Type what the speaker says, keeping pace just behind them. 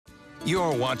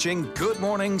You're watching Good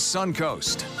Morning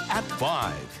Suncoast at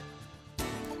 5.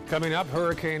 Coming up,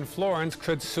 Hurricane Florence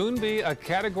could soon be a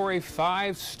Category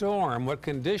 5 storm. What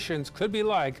conditions could be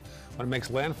like when it makes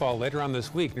landfall later on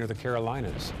this week near the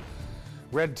Carolinas.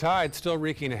 Red tide still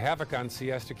wreaking havoc on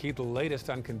Siesta Key. The latest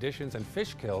on conditions and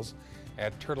fish kills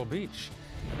at Turtle Beach.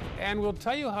 And we'll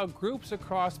tell you how groups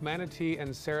across Manatee and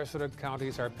Sarasota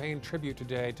counties are paying tribute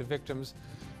today to victims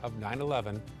of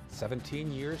 9/11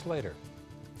 17 years later.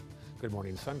 Good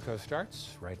Morning Suncoast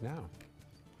starts right now.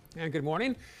 And good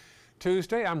morning.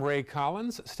 Tuesday, I'm Ray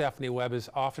Collins. Stephanie Webb is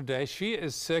off today. She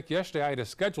is sick. Yesterday, I had a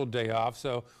scheduled day off,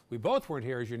 so we both weren't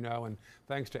here, as you know, and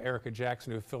thanks to Erica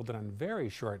Jackson, who filled in on very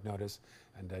short notice,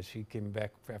 and she came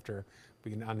back after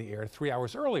being on the air 3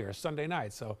 hours earlier, Sunday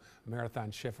night, so a marathon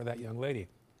shift for that young lady.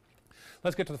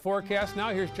 Let's get to the forecast now.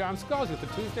 Here's John Scalzi with the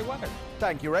Tuesday weather.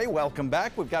 Thank you, Ray. Welcome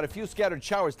back. We've got a few scattered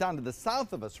showers down to the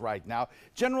south of us right now.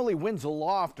 Generally, winds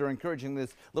aloft are encouraging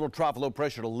this little trough low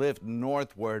pressure to lift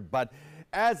northward, but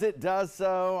as it does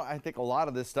so, I think a lot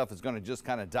of this stuff is going to just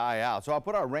kind of die out. So I'll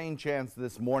put our rain chance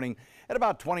this morning at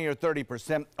about 20 or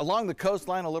 30%. Along the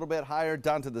coastline, a little bit higher.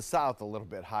 Down to the south, a little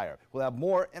bit higher. We'll have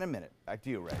more in a minute. Back to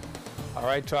you, Ray. All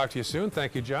right, talk to you soon.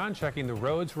 Thank you, John. Checking the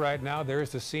roads right now.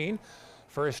 There's the scene.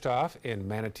 First off, in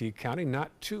Manatee County,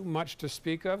 not too much to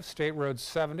speak of. State Road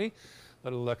 70,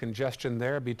 little congestion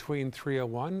there between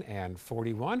 301 and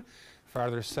 41.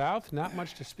 Farther south, not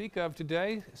much to speak of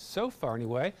today, so far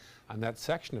anyway, on that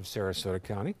section of Sarasota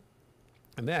County.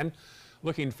 And then,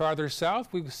 looking farther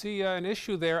south, we see an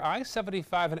issue there.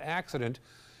 I-75, an accident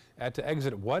at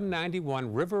exit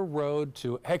 191 River Road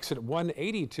to exit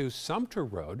 182 Sumter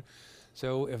Road.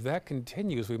 So if that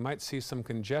continues, we might see some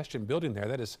congestion building there.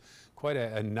 That is quite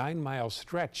a 9-mile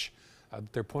stretch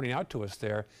they're pointing out to us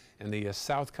there in the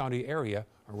South County area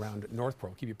around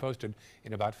Northport. We'll keep you posted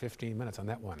in about 15 minutes on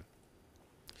that one.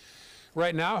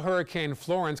 Right now, Hurricane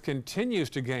Florence continues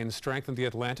to gain strength in the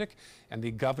Atlantic, and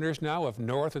the governors now of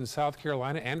North and South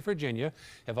Carolina and Virginia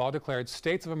have all declared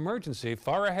states of emergency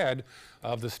far ahead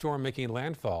of the storm making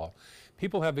landfall.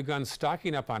 People have begun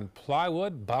stocking up on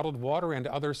plywood, bottled water, and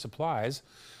other supplies.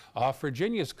 Off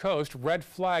Virginia's coast, red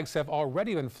flags have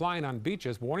already been flying on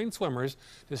beaches, warning swimmers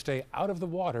to stay out of the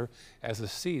water as the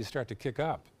seas start to kick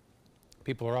up.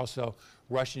 People are also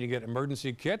rushing to get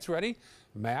emergency kits ready,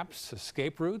 maps,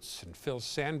 escape routes, and fill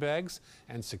sandbags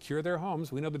and secure their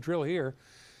homes. We know the drill here.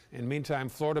 In the meantime,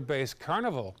 Florida-based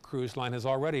Carnival Cruise Line has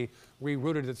already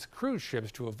rerouted its cruise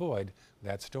ships to avoid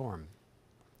that storm.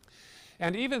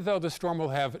 And even though the storm will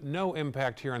have no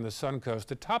impact here on the Suncoast,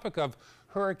 the topic of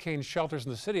hurricane shelters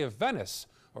in the city of Venice,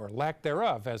 or lack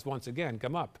thereof, has once again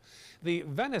come up. The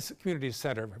Venice Community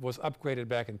Center was upgraded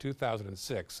back in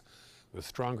 2006 with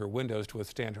stronger windows to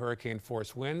withstand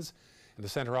hurricane-force winds, and the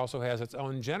center also has its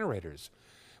own generators.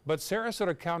 But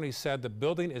Sarasota County said the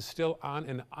building is still on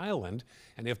an island,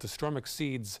 and if the storm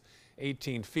exceeds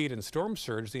 18 feet in storm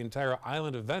surge, the entire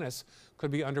island of Venice could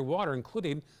be underwater,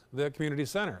 including the community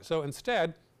center. So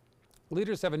instead,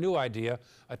 leaders have a new idea,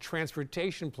 a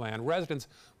transportation plan. Residents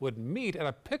would meet at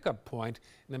a pickup point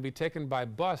and then be taken by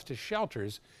bus to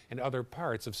shelters in other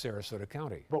parts of Sarasota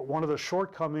County. But one of the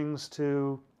shortcomings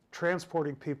to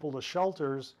transporting people to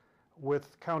shelters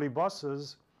with county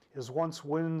buses is once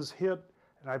winds hit,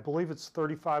 and I believe it's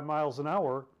 35 miles an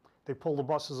hour, they pull the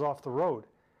buses off the road.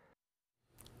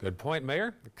 Good point,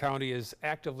 Mayor. The county is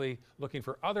actively looking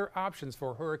for other options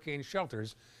for hurricane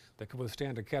shelters that could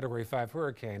withstand a Category 5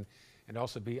 hurricane and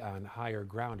also be on higher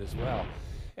ground as well.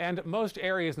 And most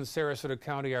areas in Sarasota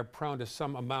County are prone to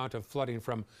some amount of flooding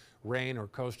from rain or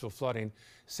coastal flooding.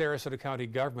 Sarasota County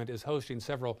government is hosting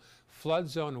several flood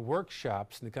zone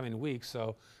workshops in the coming weeks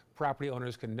so property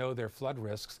owners can know their flood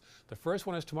risks. The first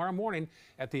one is tomorrow morning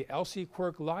at the Elsie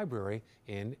Quirk Library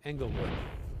in Englewood.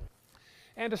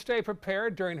 And to stay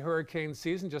prepared during hurricane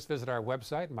season, just visit our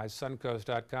website,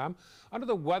 mysuncoast.com. Under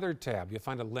the Weather tab, you'll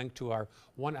find a link to our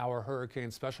 1-hour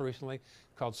hurricane special recently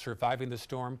called Surviving the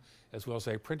Storm, as well as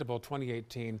a printable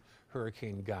 2018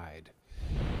 hurricane guide.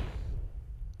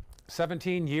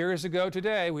 17 years ago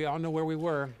today, we all know where we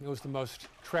were. It was the most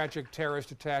tragic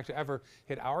terrorist attack to ever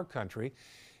hit our country.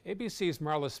 ABC's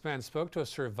Marla Spence spoke to a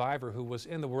survivor who was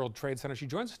in the World Trade Center. She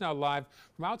joins us now live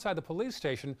from outside the police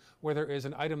station where there is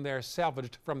an item there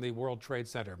salvaged from the World Trade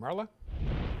Center. Marla?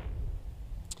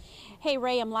 Hey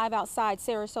Ray, I'm live outside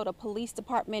Sarasota Police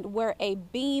Department where a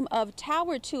beam of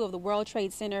Tower 2 of the World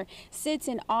Trade Center sits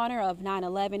in honor of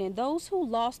 9/11 and those who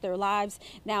lost their lives.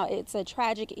 Now, it's a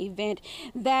tragic event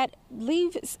that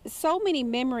leaves so many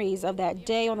memories of that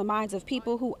day on the minds of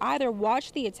people who either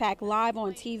watched the attack live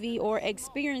on TV or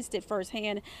experienced it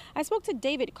firsthand. I spoke to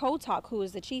David Kotak, who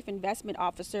is the Chief Investment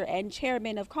Officer and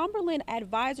Chairman of Cumberland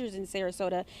Advisors in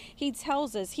Sarasota. He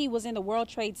tells us he was in the World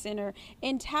Trade Center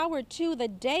in Tower 2 the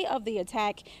day of the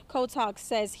attack. Kotak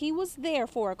says he was there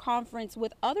for a conference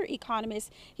with other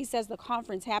economists. He says the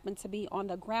conference happened to be on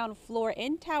the ground floor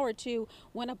in Tower 2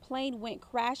 when a plane went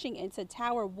crashing into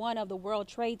Tower 1 of the World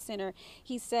Trade Center.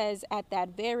 He says at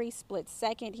that very split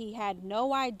second, he had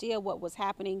no idea what was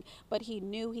happening, but he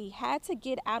knew he had to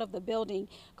get out of the building.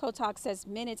 Kotak says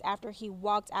minutes after he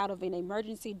walked out of an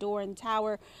emergency door in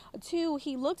Tower 2,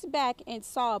 he looked back and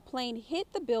saw a plane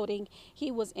hit the building he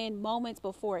was in moments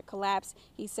before it collapsed.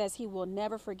 He says he will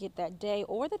never forget that day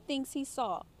or the things he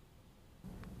saw.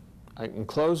 I can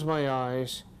close my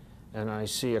eyes and I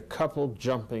see a couple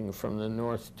jumping from the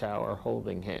North Tower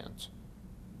holding hands.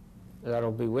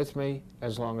 That'll be with me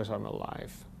as long as I'm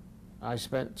alive. I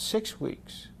spent 6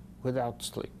 weeks without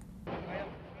sleep.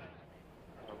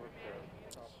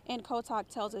 And Kotak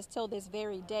tells us till this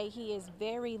very day, he is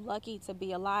very lucky to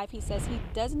be alive. He says he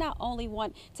does not only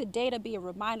want today to be a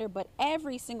reminder, but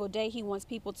every single day he wants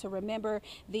people to remember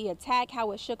the attack,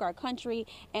 how it shook our country,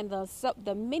 and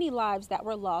the many lives that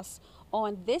were lost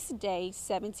on this day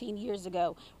 17 years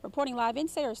ago. Reporting live in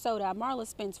Sarasota, I'm Marla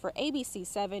Spence for ABC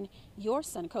 7, your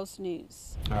Suncoast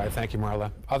News. All right, thank you,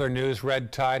 Marla. Other news,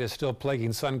 red tide is still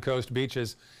plaguing Suncoast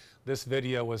beaches. This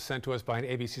video was sent to us by an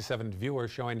ABC 7 viewer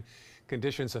showing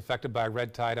conditions affected by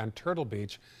red tide on Turtle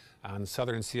Beach on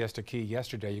southern Siesta Key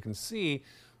yesterday. You can see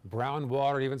brown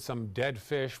water, even some dead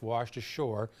fish washed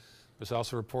ashore. There's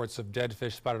also reports of dead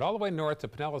fish spotted all the way north to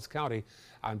Pinellas County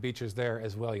on beaches there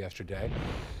as well yesterday.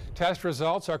 Test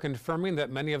results are confirming that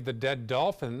many of the dead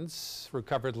dolphins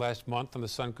recovered last month on the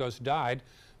Suncoast died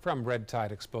from red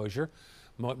tide exposure.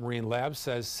 Mote Marine Labs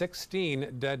says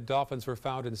 16 dead dolphins were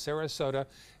found in Sarasota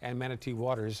and Manatee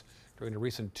waters during a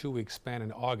recent 2-week span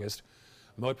in August.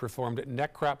 Mote performed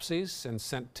necropsies and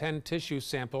sent 10 tissue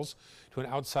samples to an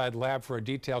outside lab for a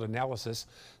detailed analysis.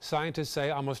 Scientists say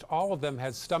almost all of them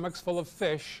had stomachs full of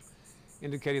fish,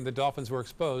 indicating the dolphins were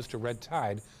exposed to red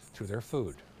tide through their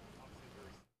food.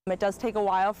 It does take a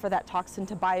while for that toxin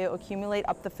to bioaccumulate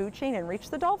up the food chain and reach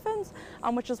the dolphins,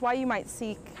 which is why you might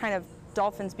see kind of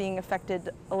dolphins being affected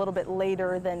a little bit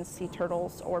later than sea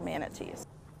turtles or manatees.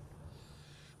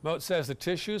 Mote says the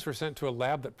tissues were sent to a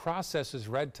lab that processes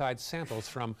red tide samples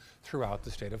from throughout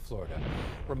the state of Florida.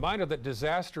 Reminder that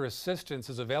disaster assistance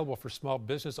is available for small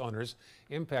business owners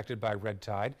impacted by red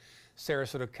tide.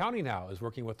 Sarasota County now is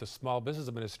working with the Small Business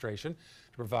Administration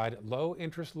to provide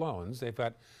low-interest loans. They've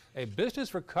got a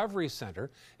business recovery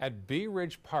center at Bee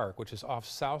Ridge Park, which is off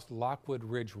South Lockwood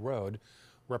Ridge Road.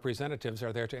 Representatives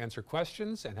are there to answer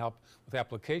questions and help with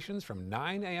applications from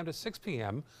 9 a.m. to 6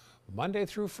 p.m. Monday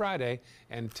through Friday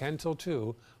and 10 till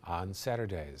 2 on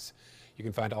Saturdays. You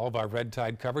can find all of our red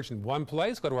tide coverage in one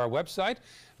place. Go to our website,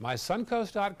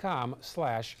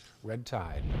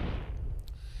 mysuncoast.com/redtide.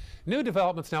 New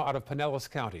developments now out of Pinellas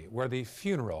County, where the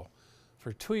funeral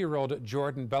for 2-year-old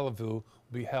Jordan Bellevue will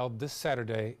be held this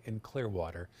Saturday in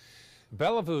Clearwater.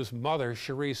 Bellevue's mother,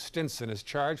 Cherise Stinson, is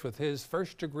charged with his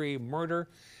first-degree murder,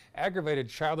 aggravated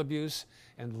child abuse,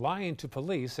 and lying to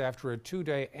police after a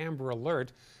 2-day Amber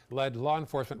Alert led law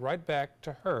enforcement right back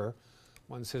to her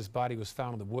once his body was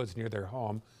found in the woods near their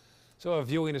home. So a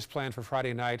viewing is planned for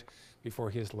Friday night before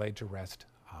he is laid to rest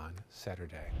on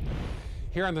Saturday.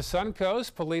 Here on the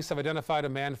Suncoast, police have identified a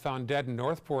man found dead in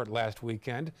Northport last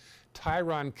weekend.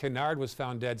 Tyron Kennard was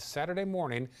found dead Saturday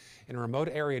morning in a remote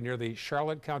area near the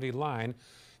Charlotte County line.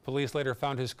 Police later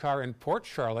found his car in Port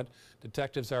Charlotte.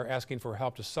 Detectives are asking for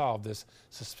help to solve this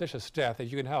suspicious death.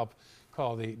 If you can help,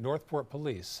 call the Northport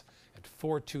Police at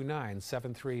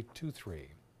 429-7323.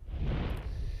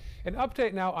 An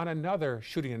update now on another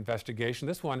shooting investigation,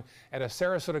 this one at a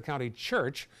Sarasota County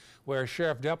church where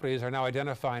sheriff deputies are now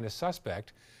identifying a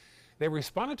suspect. They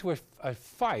responded to a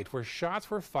fight where shots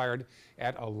were fired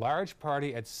at a large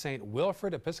party at St.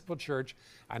 Wilfrid Episcopal Church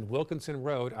on Wilkinson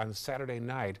Road on Saturday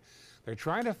night. They're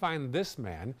trying to find this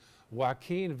man,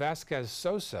 Joaquin Vasquez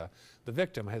Sosa. The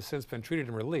victim has since been treated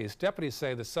and released. Deputies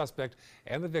say the suspect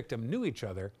and the victim knew each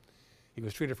other. He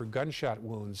was treated for gunshot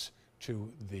wounds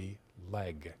to the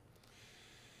leg.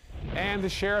 And the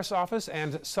Sheriff's Office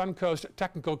and Suncoast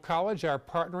Technical College are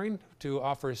partnering to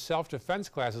offer self-defense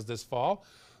classes this fall.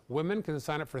 Women can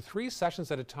sign up for 3 sessions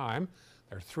at a time.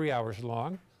 They're 3 hours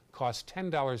long. cost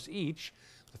 $10 each.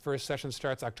 The first session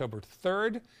starts October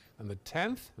 3rd and the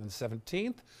 10th and the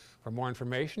 17th. For more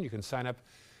information, you can sign up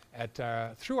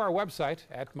through our website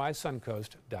at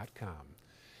mysuncoast.com.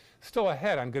 Still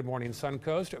ahead on Good Morning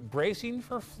Suncoast, bracing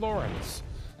for Florence.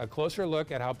 A closer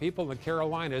look at how people in the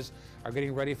Carolinas are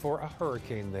getting ready for a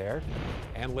hurricane there.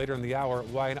 And later in the hour,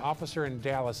 why an officer in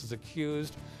Dallas is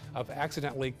accused of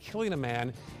accidentally killing a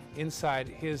man inside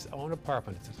his own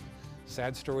apartment. It's a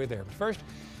sad story there. But first,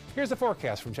 here's the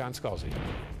forecast from John Scalzi.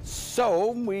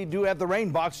 So we do have the rain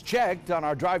box checked on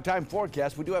our drive time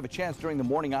forecast. We do have a chance during the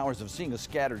morning hours of seeing a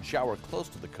scattered shower close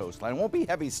to the coastline. It won't be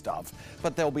heavy stuff,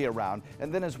 but they'll be around.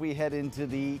 And then as we head into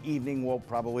the evening, we'll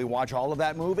probably watch all of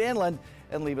that move inland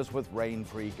and leave us with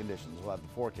rain-free conditions. We'll have the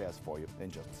forecast for you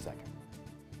in just a second.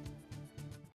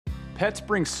 Pets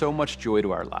bring so much joy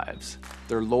to our lives.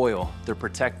 They're loyal, they're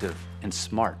protective, and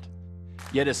smart.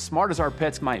 Yet as smart as our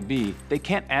pets might be, they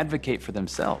can't advocate for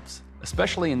themselves,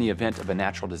 especially in the event of a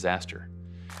natural disaster.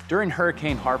 During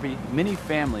Hurricane Harvey, many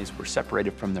families were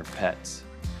separated from their pets.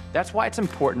 That's why it's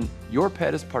important your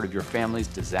pet is part of your family's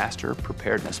disaster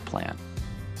preparedness plan.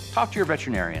 Talk to your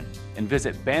veterinarian and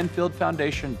visit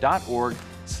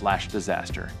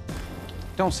banfieldfoundation.org/disaster.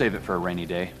 Don't save it for a rainy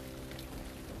day.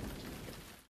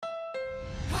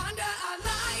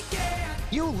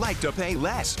 You like to pay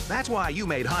less. That's why you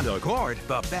made Honda Accord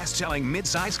the best-selling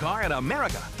mid-size car in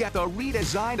America. Get the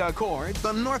redesigned Accord,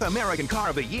 the North American Car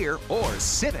of the Year, or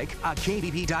Civic, a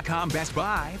KBB.com Best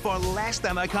Buy for less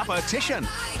than the competition.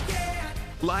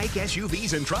 Like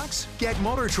SUVs and trucks? Get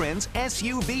Motor Trend's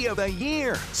SUV of the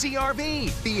Year,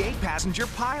 CRV, the 8-passenger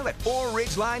Pilot, or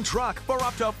Ridgeline truck for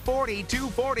up to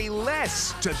 $4,240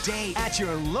 less today at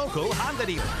your local Honda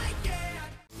dealer.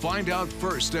 Find out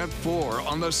first at 4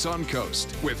 on the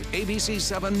Suncoast with ABC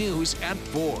 7 News at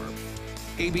 4.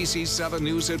 ABC 7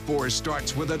 News at 4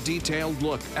 starts with a detailed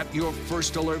look at your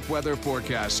first alert weather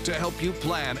forecast to help you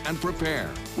plan and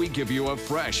prepare. We give you a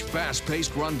fresh,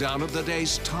 fast-paced rundown of the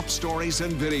day's top stories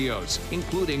and videos,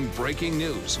 including breaking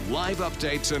news, live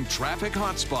updates, and traffic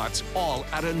hotspots, all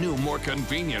at a new, more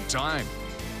convenient time.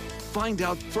 Find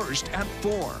out first at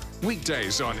 4,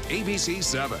 weekdays on ABC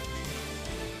 7.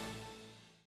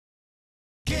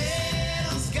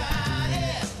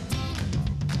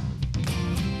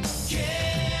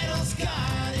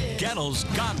 Gettle's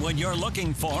got what you're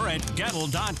looking for at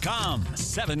Gettle.com.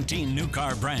 17 new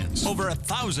car brands, over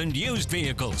 1,000 used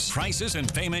vehicles, prices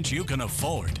and payments you can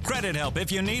afford. Credit help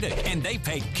if you need it, and they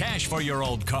pay cash for your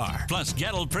old car. Plus,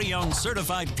 Gettle Pre-Owned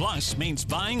Certified Plus means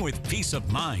buying with peace of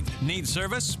mind. Need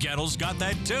service? Gettle's got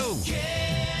that too.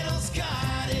 Gettle's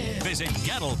got it. Visit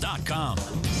Gettle.com.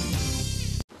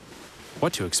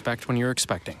 What to expect when you're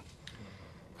expecting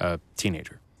a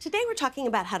teenager. Today we're talking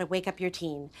about how to wake up your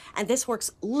teen, and this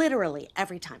works literally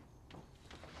every time.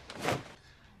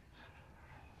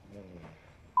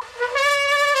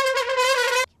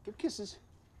 Give kisses.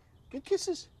 Good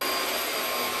kisses.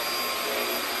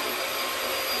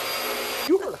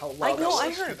 You heard how loud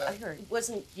I heard. It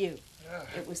wasn't you. Yeah.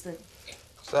 It was the...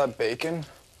 Is that bacon?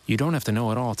 You don't have to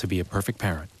know it all to be a perfect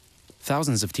parent.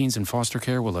 Thousands of teens in foster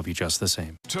care will love you just the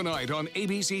same. Tonight on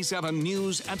ABC 7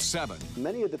 News at 7.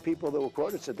 Many of the people that were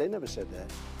quoted said they never said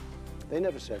that. They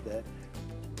never said that.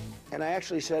 And I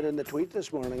actually said in the tweet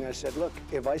this morning, I said, look,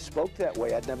 if I spoke that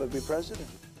way, I'd never be president.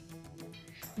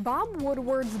 Bob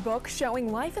Woodward's book showing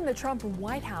life in the Trump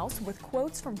White House with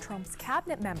quotes from Trump's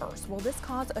cabinet members. Will this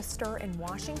cause a stir in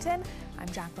Washington? I'm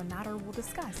Jacqueline Matter. We'll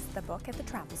discuss the book at the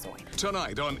Trapezoid.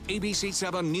 Tonight on ABC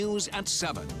 7 News at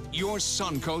 7, your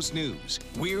Suncoast News.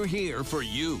 We're here for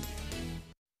you.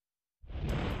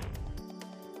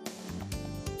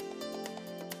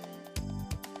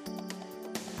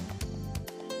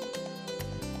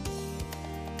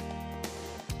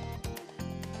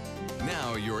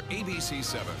 Now your ABC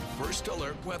 7 First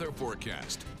Alert Weather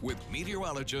Forecast with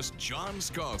meteorologist John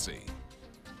Scalzi.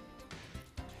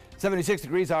 76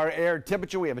 degrees our air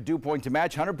temperature. We have a dew point to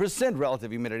match. 100%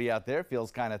 relative humidity out there. Feels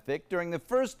kind of thick. During the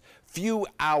first few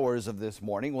hours of this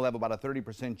morning, we'll have about a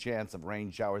 30% chance of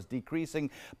rain showers, decreasing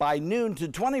by noon to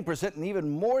 20% and even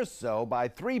more so by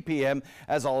 3 p.m.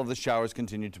 as all of the showers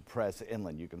continue to press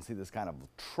inland. You can see this kind of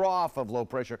trough of low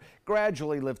pressure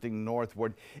gradually lifting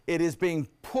northward. It is being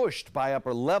pushed by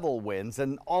upper level winds,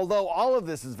 and although all of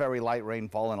this is very light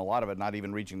rainfall and a lot of it not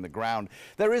even reaching the ground,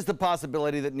 there is the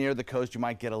possibility that near the coast you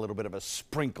might get a little bit of a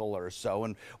sprinkle or so,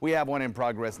 and we have one in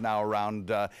progress now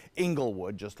around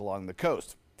Inglewood, just along the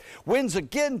coast. Winds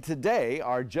again today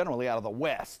are generally out of the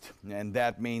west, and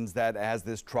that means that as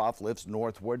this trough lifts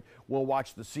northward, we'll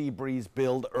watch the sea breeze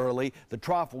build early. The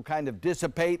trough will kind of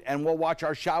dissipate, and we'll watch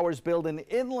our showers build in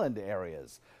inland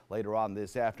areas later on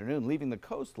this afternoon, leaving the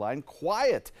coastline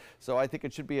quiet. So I think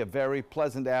it should be a very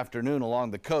pleasant afternoon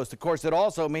along the coast. Of course, it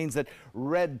also means that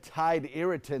red tide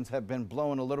irritants have been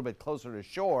blown a little bit closer to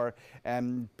shore,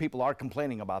 and people are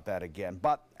complaining about that again.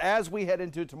 But as we head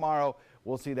into tomorrow,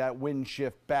 we'll see that wind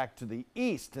shift back to the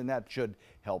east, and that should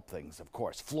help things, of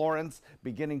course. Florence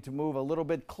beginning to move a little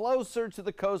bit closer to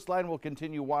the coastline. We'll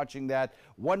continue watching that.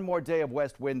 One more day of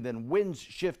west wind, then winds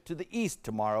shift to the east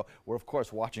tomorrow. We're, of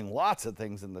course, watching lots of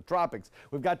things in the tropics.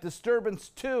 We've got disturbance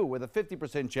 2 with a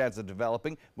 50% chance of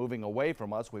developing, moving away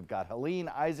from us. We've got Helene,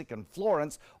 Isaac, and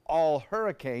Florence, all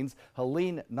hurricanes.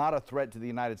 Helene, not a threat to the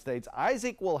United States.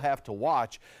 Isaac will have to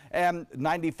watch. And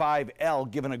 95L,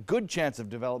 given a good chance of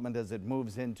development as it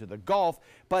moves into the Gulf,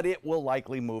 but it will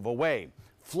likely move away.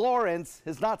 Florence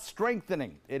is not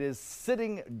strengthening. It is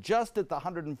sitting just at the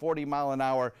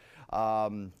 140-mile-an-hour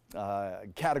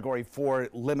Category 4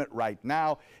 limit right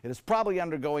now. It is probably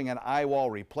undergoing an eye wall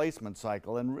replacement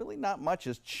cycle, and really not much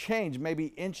has changed,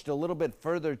 maybe inched a little bit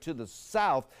further to the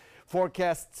south.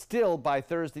 Forecast still by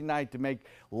Thursday night to make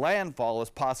landfall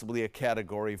as possibly a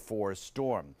Category 4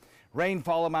 storm.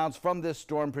 Rainfall amounts from this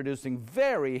storm producing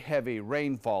very heavy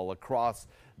rainfall across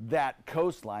that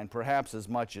coastline, perhaps as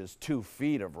much as 2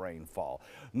 feet of rainfall.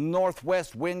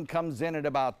 Northwest wind comes in at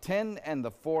about 10, and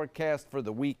the forecast for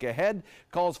the week ahead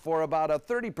calls for about a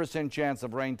 30% chance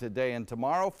of rain today and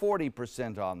tomorrow,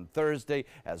 40% on Thursday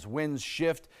as winds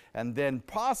shift, and then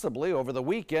possibly over the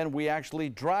weekend we actually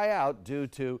dry out due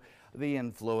to the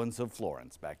influence of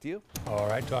Florence. Back to you. All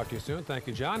right, talk to you soon. Thank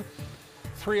you, John.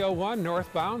 301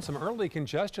 northbound, some early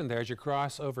congestion there as you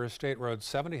cross over State Road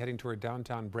 70 heading toward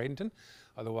downtown Bradenton.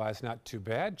 Otherwise not too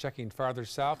bad. Checking farther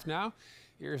south now.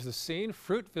 Here's the scene.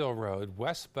 Fruitville Road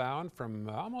westbound from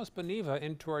almost Beneva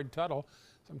in toward Tuttle.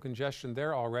 Some congestion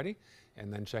there already.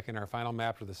 And then checking our final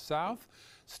map to the south.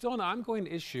 Still an ongoing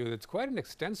issue. It's quite an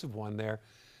extensive one there.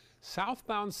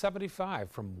 Southbound 75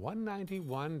 from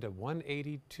 191 to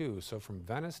 182. So from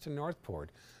Venice to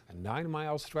Northport. A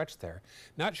 9-mile stretch there.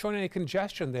 Not showing any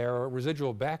congestion there or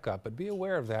residual backup, but be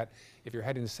aware of that if you're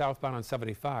heading southbound on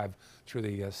 75 through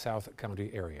the South County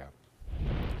area.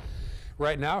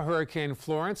 Right now, Hurricane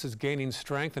Florence is gaining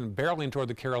strength and barreling toward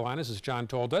the Carolinas, as John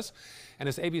told us. And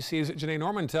as ABC's Janae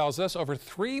Norman tells us, over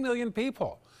 3 million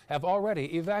people have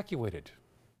already evacuated.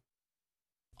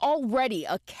 Already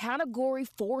a Category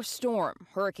 4 storm,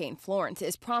 Hurricane Florence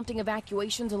is prompting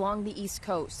evacuations along the East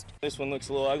Coast. This one looks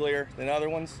a little uglier than other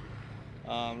ones.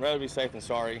 Rather be safe than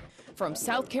sorry. From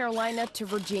South Carolina to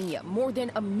Virginia, more than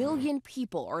 1 million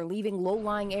people are leaving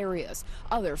low-lying areas.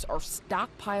 Others are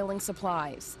stockpiling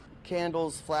supplies.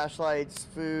 Candles, flashlights,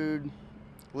 food,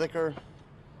 liquor,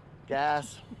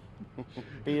 gas,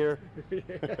 beer,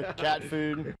 cat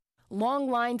food.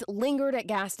 Long lines lingered at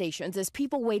gas stations as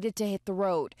people waited to hit the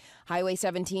road. Highway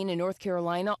 17 in North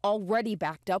Carolina already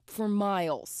backed up for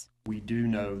miles. We do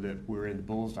know that we're in the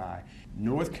bullseye.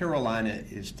 North Carolina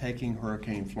is taking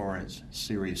Hurricane Florence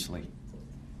seriously,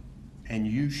 and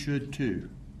you should too.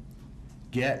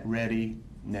 Get ready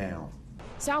now.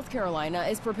 South Carolina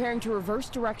is preparing to reverse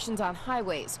directions on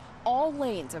highways. All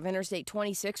lanes of Interstate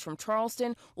 26 from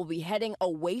Charleston will be heading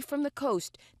away from the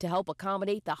coast to help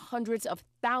accommodate the hundreds of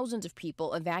thousands of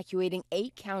people evacuating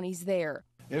 8 counties there.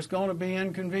 It's going to be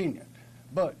inconvenient,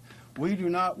 but we do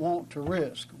not want to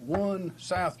risk one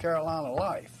South Carolina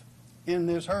life in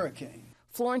this hurricane.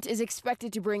 Florence is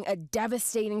expected to bring a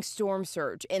devastating storm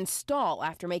surge and stall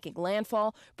after making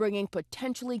landfall, bringing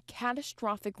potentially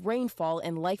catastrophic rainfall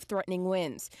and life-threatening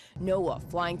winds. NOAA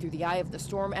flying through the eye of the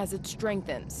storm as it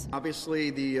strengthens. Obviously,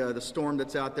 the storm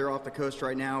that's out there off the coast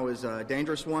right now is a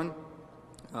dangerous one.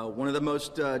 One of the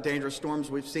most dangerous storms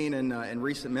we've seen in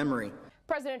recent memory.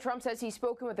 President Trump says he's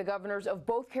spoken with the governors of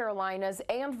both Carolinas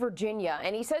and Virginia,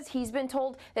 and he says he's been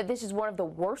told that this is one of the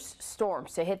worst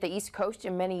storms to hit the East Coast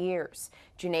in many years.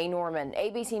 Janae Norman,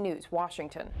 ABC News,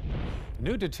 Washington.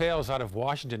 New details out of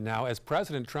Washington now as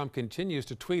President Trump continues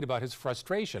to tweet about his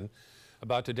frustration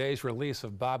about today's release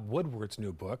of Bob Woodward's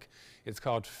new book. It's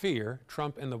called Fear,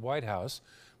 Trump in the White House.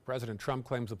 President Trump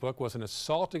claims the book was an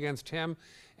assault against him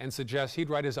and suggests he'd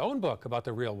write his own book about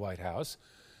the real White House.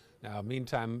 Now,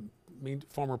 meantime,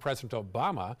 former President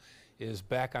Obama is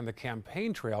back on the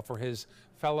campaign trail for his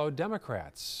fellow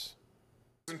Democrats.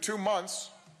 In 2 months,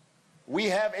 we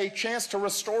have a chance to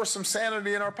restore some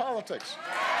sanity in our politics.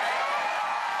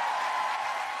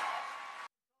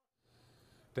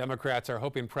 Democrats are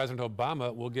hoping President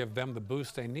Obama will give them the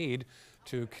boost they need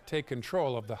to take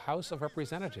control of the House of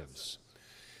Representatives.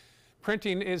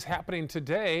 Printing is happening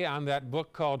today on that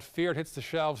book called Fear. It hits the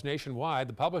shelves nationwide.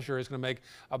 The publisher is going to make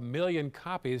 1 million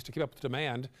copies to keep up with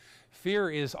demand.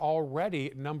 Fear is already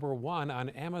 #1 on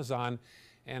Amazon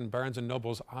and Barnes &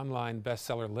 Noble's online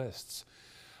bestseller lists.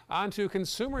 On to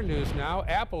consumer news now.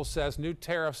 Apple says new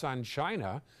tariffs on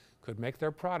China could make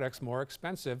their products more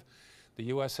expensive. The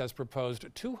U.S. has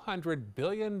proposed $200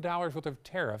 billion worth of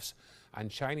tariffs on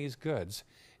Chinese goods.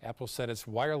 Apple said its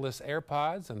wireless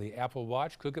AirPods and the Apple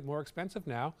Watch could get more expensive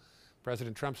now.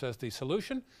 President Trump says the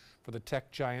solution for the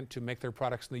tech giant to make their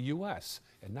products in the U.S.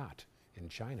 and not in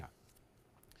China.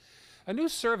 A new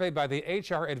survey by the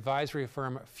HR advisory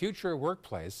firm Future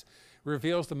Workplace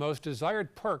reveals the most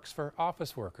desired perks for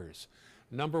office workers.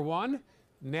 #1,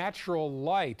 natural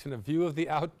light and a view of the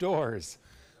outdoors.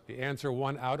 The answer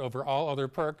won out over all other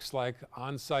perks like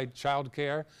on-site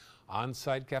childcare,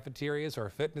 on-site cafeterias, or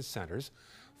fitness centers.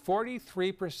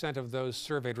 43% of those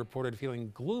surveyed reported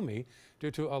feeling gloomy due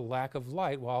to a lack of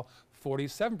light, while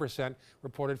 47%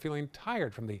 reported feeling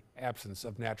tired from the absence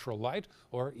of natural light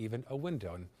or even a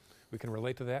window. And we can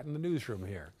relate to that in the newsroom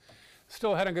here.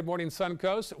 Still ahead on Good Morning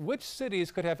Suncoast, which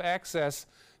cities could have access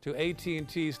to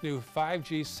AT&T's new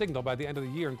 5G signal by the end of the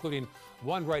year, including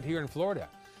one right here in Florida?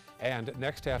 And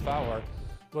next half hour,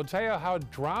 we'll tell you how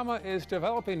drama is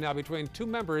developing now between two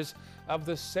members of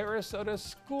the Sarasota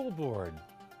School Board.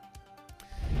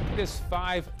 It is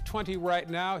 5:20 right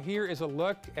now. Here is a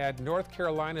look at North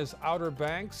Carolina's Outer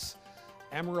Banks,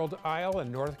 Emerald Isle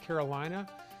in North Carolina.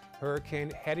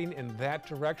 Hurricane heading in that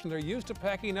direction. They're used to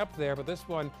packing up there, but this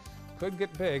one could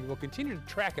get big. We'll continue to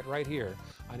track it right here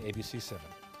on ABC7.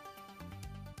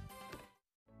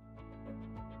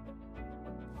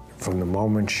 From the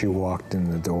moment she walked in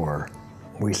the door,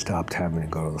 we stopped having to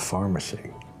go to the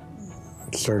pharmacy.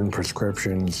 Certain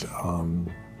prescriptions,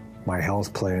 my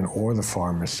health plan or the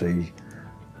pharmacy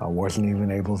wasn't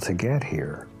even able to get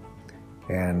here.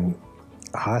 And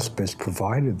hospice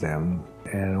provided them,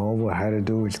 and all we had to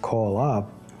do was call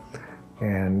up,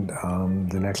 and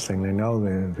the next thing they know,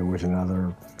 there was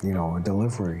another, a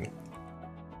delivery.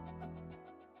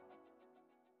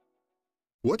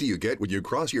 What do you get when you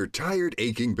cross your tired,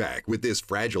 aching back with this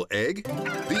fragile egg?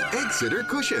 The Egg Sitter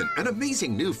Cushion, an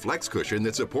amazing new flex cushion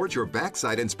that supports your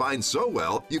backside and spine so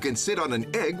well you can sit on an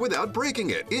egg without breaking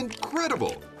it.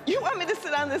 Incredible! You want me to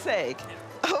sit on this egg?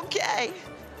 Okay.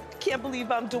 Can't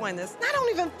believe I'm doing this. I don't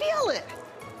even feel it.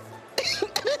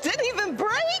 It didn't even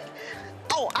break?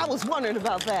 Oh, I was wondering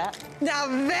about that. Now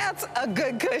that's a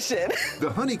good cushion.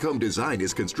 The honeycomb design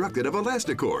is constructed of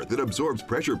Elasticor that absorbs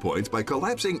pressure points by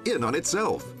collapsing in on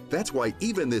itself. That's why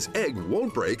even this egg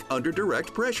won't break under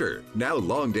direct pressure. Now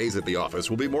long days at the office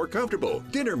will be more comfortable,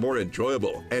 dinner more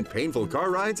enjoyable, and painful car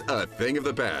rides a thing of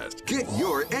the past. Get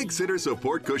your Egg Sitter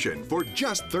Support Cushion for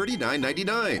just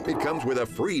 $39.99. It comes with a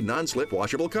free non-slip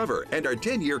washable cover and our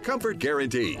 10-year comfort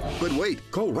guarantee. But wait,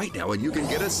 call right now and you can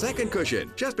get a second cushion.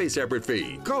 Just pay separate fee.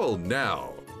 Call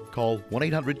now. Call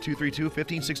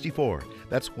 1-800-232-1564.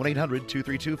 That's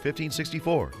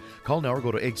 1-800-232-1564. Call now or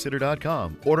go to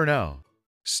eggsitter.com. Order now.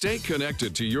 Stay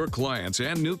connected to your clients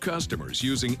and new customers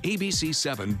using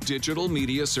ABC7 Digital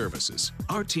Media Services.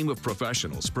 Our team of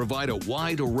professionals provide a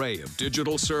wide array of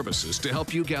digital services to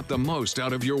help you get the most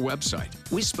out of your website.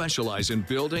 We specialize in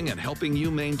building and helping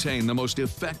you maintain the most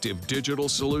effective digital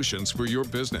solutions for your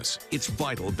business. It's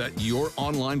vital that your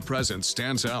online presence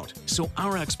stands out, so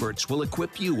our experts will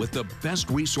equip you with the best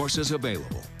resources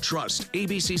available. Trust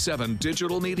ABC7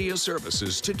 Digital Media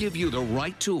Services to give you the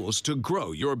right tools to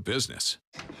grow your business.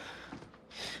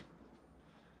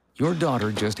 Your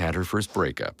daughter just had her first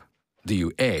breakup. Do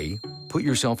you A, put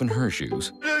yourself in her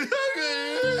shoes,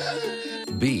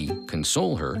 B,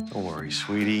 console her, don't worry,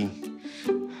 sweetie.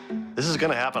 This is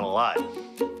gonna happen a lot.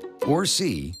 or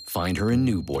C, find her a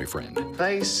new boyfriend?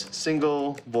 Nice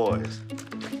single boys.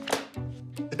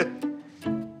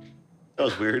 That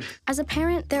was weird. As a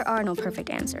parent, there are no perfect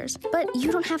answers. But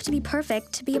you don't have to be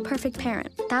perfect to be a perfect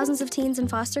parent. Thousands of teens in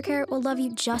foster care will love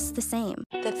you just the same.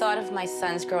 The thought of my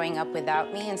sons growing up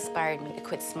without me inspired me to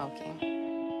quit smoking.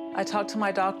 I talked to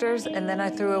my doctors, and then I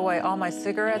threw away all my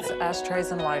cigarettes, ashtrays,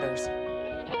 and lighters.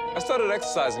 I started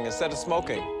exercising instead of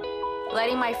smoking.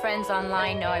 Letting my friends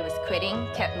online know I was quitting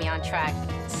kept me on track.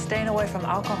 Staying away from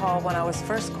alcohol when I was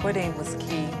first quitting was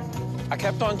key. I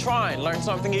kept on trying, learned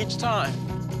something each time.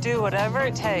 Do whatever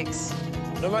it takes.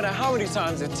 No matter how many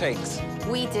times it takes.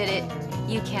 We did it.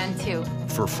 You can too.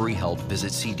 For free help,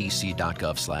 visit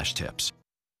cdc.gov/tips.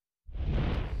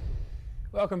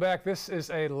 Welcome back. This is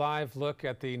a live look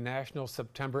at the National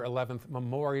September 11th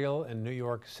Memorial in New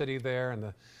York City there in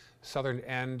the southern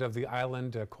end of the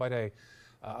island. Quite a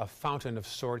a fountain of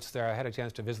sorts there. I had a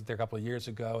chance to visit there a couple of years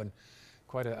ago, and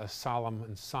quite a solemn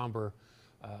and somber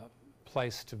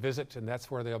place to visit, and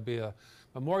that's where there'll be a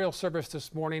memorial service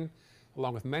this morning,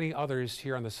 along with many others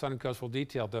here on the Suncoast. We'll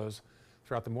detail those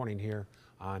throughout the morning here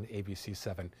on ABC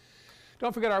 7.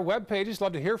 Don't forget our web pages.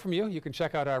 Love to hear from you. You can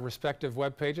check out our respective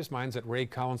web pages. Mine's at Ray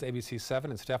Collins ABC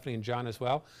 7, and Stephanie and John as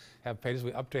well have pages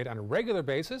we update on a regular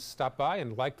basis. Stop by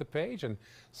and like the page and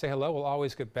say hello. We'll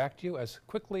always get back to you as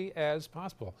quickly as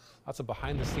possible. Lots of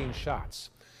behind-the-scenes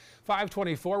shots.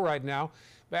 5:24 right now.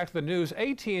 Back to the news.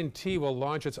 AT&T will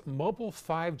launch its mobile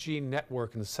 5G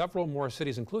network in several more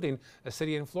cities, including a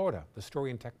city in Florida. The story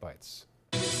in Tech Bites.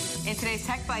 In today's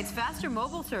Tech Bites, faster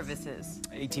mobile services.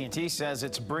 AT&T says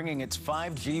it's bringing its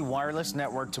 5G wireless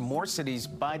network to more cities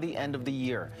by the end of the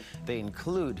year. They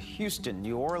include Houston,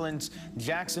 New Orleans,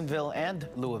 Jacksonville, and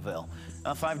Louisville.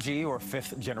 5G, or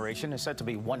fifth generation, is set to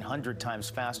be 100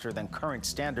 times faster than current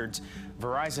standards.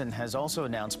 Verizon has also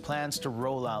announced plans to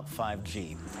roll out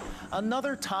 5G.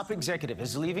 Another top executive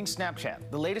is leaving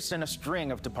Snapchat, the latest in a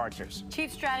string of departures.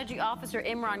 Chief Strategy Officer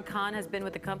Imran Khan has been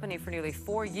with the company for nearly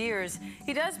 4 years.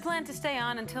 He does plan to stay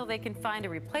on until they can find a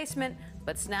replacement,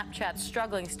 but Snapchat's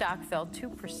struggling stock fell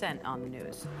 2% on the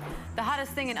news. The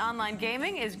hottest thing in online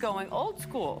gaming is going old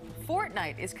school.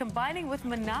 Fortnite is combining with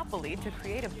Monopoly to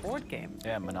create a board game.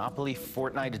 Yeah, Monopoly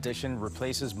Fortnite Edition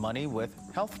replaces money with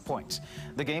health points.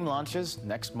 The game launches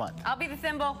next month. I'll be the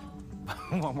thimble.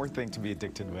 One more thing to be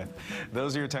addicted with.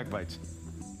 Those are your Tech Bites.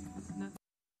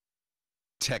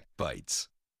 Tech Bites,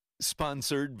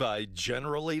 sponsored by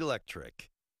General Electric.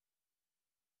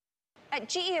 At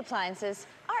GE Appliances,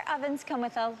 our ovens come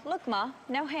with a look ma,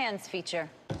 no hands feature.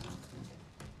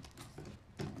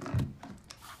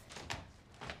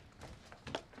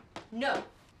 No.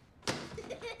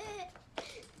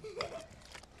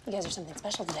 You guys are something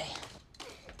special today.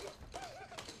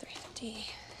 350.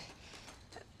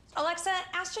 Alexa,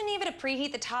 ask Geneva to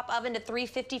preheat the top oven to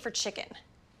 350 for chicken.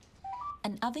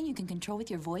 An oven you can control with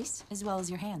your voice as well as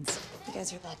your hands. You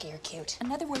guys are lucky you're cute.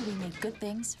 Another way we make good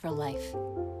things for life.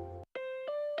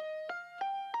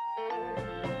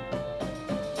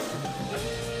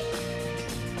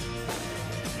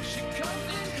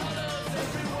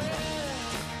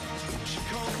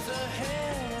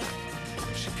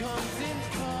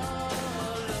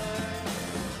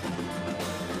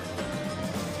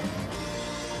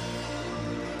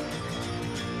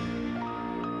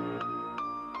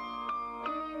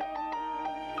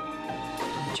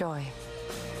 Joy.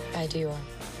 I do.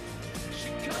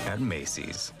 At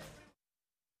Macy's.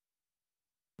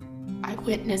 I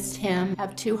witnessed him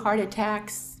have 2 heart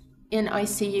attacks in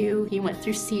ICU. He went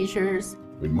through seizures.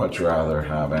 We'd much rather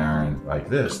have Aaron like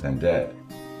this than dead.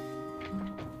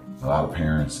 A lot of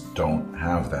parents don't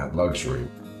have that luxury.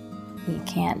 He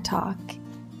can't talk.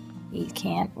 He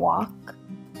can't walk.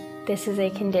 This is a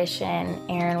condition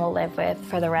Aaron will live with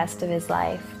for the rest of his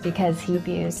life because he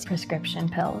abused prescription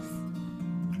pills.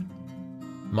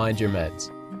 Mind your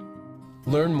meds.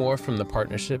 Learn more from the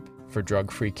Partnership for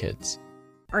Drug-Free Kids.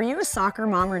 Are you a soccer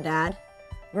mom or dad?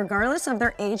 Regardless of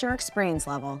their age or experience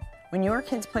level, when your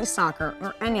kids play soccer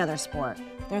or any other sport,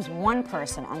 there's one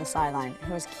person on the sideline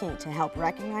who is key to help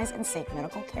recognize and seek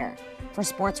medical care for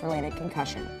sports-related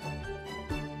concussion.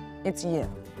 It's you.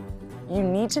 You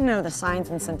need to know the signs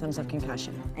and symptoms of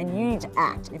concussion, and you need to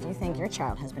act if you think your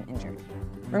child has been injured.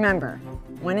 Remember,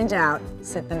 when in doubt,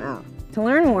 sit them out. To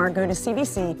learn more, go to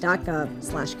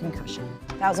cdc.gov/concussion.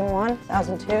 1001,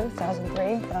 1002,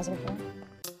 1003, 1004.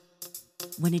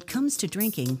 When it comes to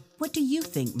drinking, what do you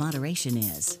think moderation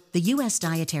is? The U.S.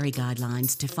 Dietary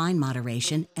Guidelines define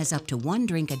moderation as up to 1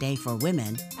 drink a day for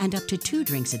women and up to 2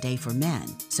 drinks a day for men.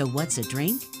 So what's a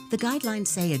drink? The guidelines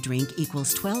say a drink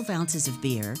equals 12 ounces of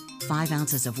beer, 5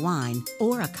 ounces of wine,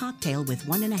 or a cocktail with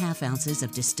 1.5 ounces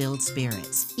of distilled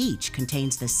spirits. Each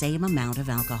contains the same amount of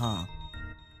alcohol.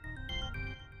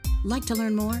 Like to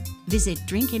learn more? Visit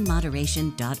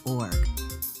drinkinmoderation.org.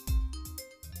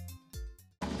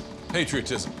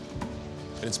 Patriotism.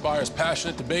 It inspires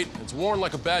passionate debate. It's worn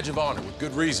like a badge of honor with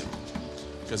good reason,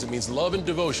 because it means love and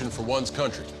devotion for one's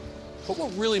country. But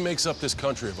what really makes up this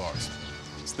country of ours?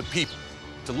 It's the people.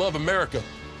 To love America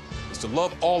is to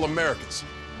love all Americans.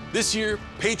 This year,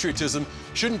 patriotism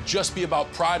shouldn't just be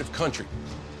about pride of country.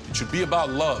 It should be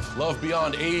about love. Love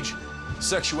beyond age,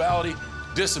 sexuality,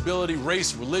 disability,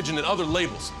 race, religion, and other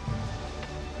labels.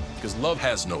 Because love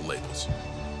has no labels.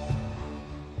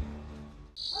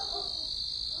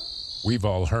 We've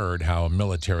all heard how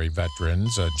military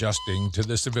veterans adjusting to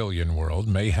the civilian world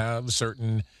may have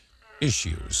certain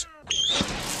issues.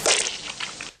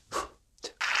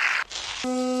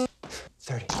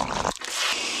 30.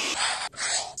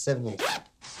 78.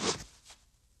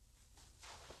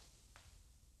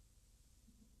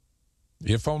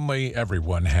 If only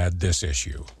everyone had this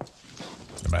issue.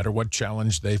 No matter what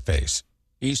challenge they face,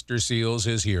 Easter Seals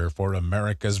is here for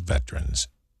America's veterans.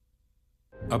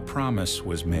 A promise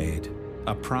was made,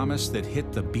 a promise that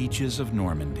hit the beaches of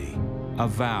Normandy, a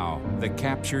vow that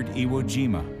captured Iwo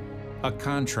Jima, a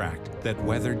contract that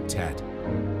weathered Tet,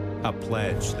 a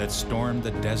pledge that stormed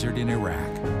the desert in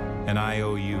Iraq, an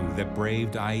IOU that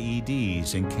braved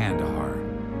IEDs in Kandahar.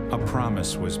 A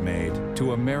promise was made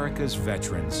to America's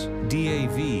veterans.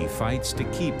 DAV fights to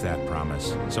keep that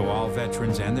promise, so all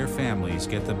veterans and their families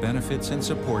get the benefits and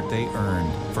support they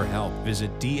earned. For help, visit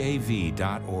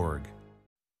DAV.org.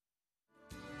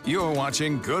 You're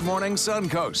watching Good Morning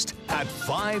Suncoast at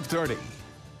 5:30.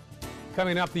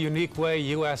 Coming up the unique way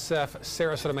USF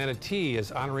Sarasota Manatee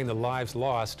is honoring the lives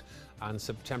lost on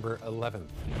September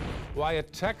 11th. Why a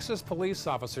Texas police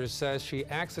officer says she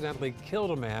accidentally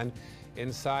killed a man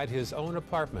inside his own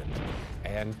apartment.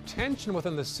 And tension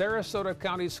within the Sarasota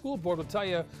County School Board will tell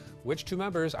you which two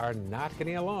members are not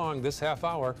getting along this half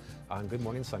hour on Good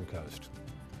Morning Suncoast.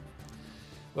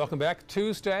 Welcome back.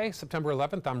 Tuesday, September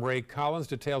 11th. I'm Ray Collins.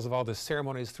 Details of all the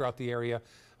ceremonies throughout the area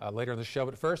later in the show.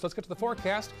 But first, let's get to the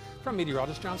forecast from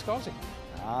meteorologist John Scalzi.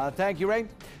 Thank you, Ray.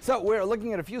 So we're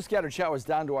looking at a few scattered showers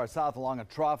down to our south along a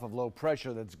trough of low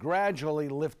pressure that's gradually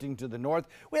lifting to the north.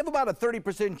 We have about a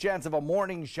 30% chance of a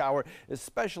morning shower,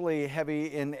 especially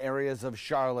heavy in areas of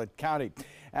Charlotte County.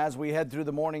 As we head through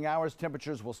the morning hours,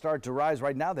 temperatures will start to rise.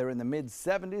 Right now, they're in the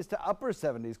mid-70s to upper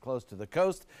 70s close to the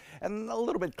coast, and a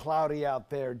little bit cloudy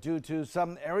out there due to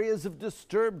some areas of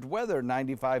disturbed weather.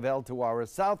 95L to our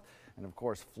south. And of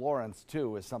course, Florence,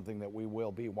 too, is something that we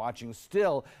will be watching.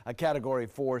 Still a Category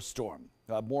 4 storm.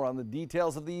 More on the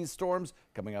details of these storms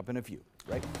coming up in a few.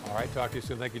 Right? All right, talk to you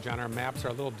soon. Thank you, John. Our maps are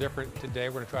a little different today.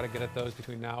 We're going to try to get at those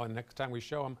between now and next time we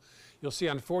show them. You'll see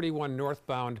on 41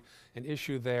 northbound an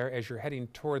issue there as you're heading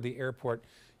toward the airport.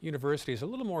 University is a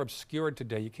little more obscured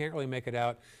today. You can't really make it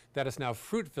out. That is now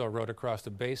Fruitville Road across the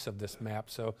base of this map.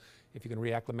 So if you can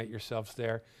reacclimate yourselves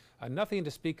there. Nothing to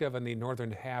speak of in the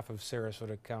northern half of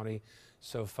Sarasota County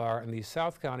so far. And the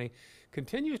South County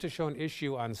continues to show an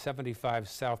issue on 75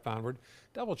 southboundward.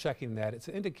 Double checking that. It's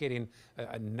indicating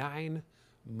a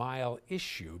 9-mile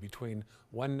issue between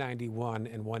 191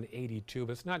 and 182,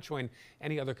 but it's not showing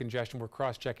any other congestion. We're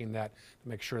cross-checking that to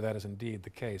make sure that is indeed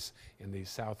the case in the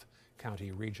South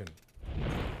County region.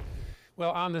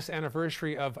 Well, on this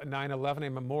anniversary of 9/11, a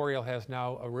memorial has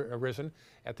now arisen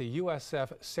at the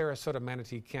USF Sarasota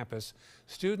Manatee campus.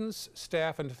 Students,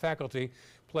 staff, and faculty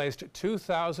placed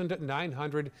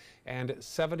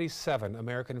 2,977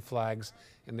 American flags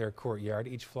in their courtyard.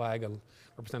 Each flag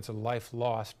represents a life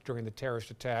lost during the terrorist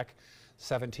attack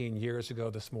 17 years ago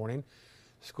this morning.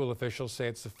 School officials say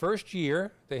it's the first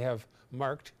year they have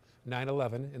marked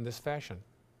 9/11 in this fashion.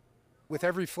 With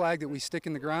every flag that we stick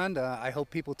in the ground, I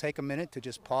hope people take a minute to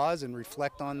just pause and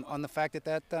reflect on the fact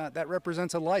that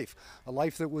represents a life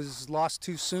that was lost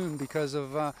too soon because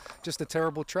of just a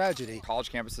terrible tragedy.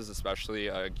 College campuses especially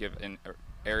give an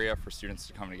area for students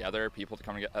to come together, people to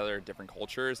come together, different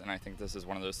cultures, and I think this is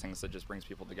one of those things that just brings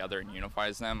people together and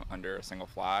unifies them under a single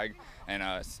flag and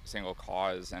a single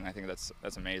cause, and I think that's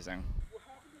amazing.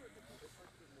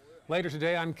 Later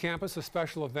today on campus, a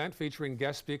special event featuring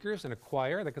guest speakers and a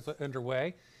choir that gets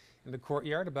underway in the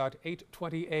courtyard about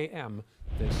 8:20 a.m.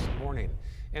 this morning.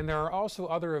 And there are also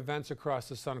other events across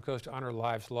the Suncoast to honor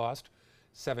lives lost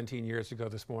 17 years ago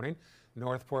this morning.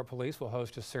 Northport Police will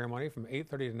host a ceremony from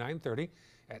 8:30 to 9:30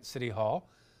 at City Hall.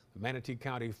 The Manatee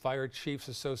County Fire Chiefs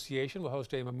Association will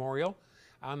host a memorial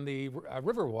on the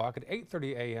Riverwalk at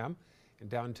 8:30 a.m. in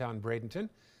downtown Bradenton.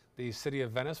 The City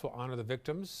of Venice will honor the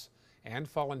victims and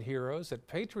fallen heroes at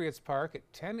Patriots Park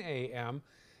at 10 a.m.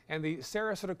 And the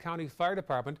Sarasota County Fire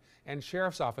Department and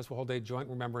Sheriff's Office will hold a joint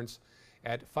remembrance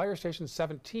at Fire Station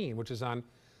 17, which is on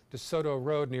DeSoto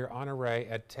Road near Honore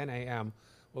at 10 a.m.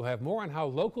 We'll have more on how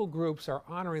local groups are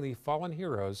honoring the fallen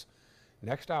heroes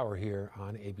next hour here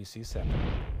on ABC 7.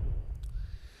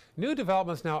 New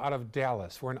developments now out of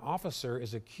Dallas, where an officer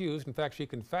is accused, in fact she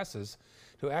confesses,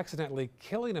 to accidentally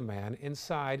killing a man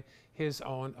inside his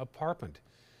own apartment.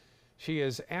 She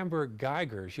is Amber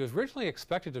Geiger. She was originally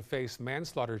expected to face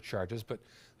manslaughter charges, but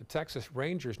the Texas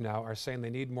Rangers now are saying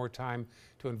they need more time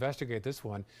to investigate this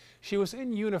one. She was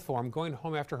in uniform going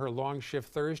home after her long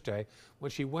shift Thursday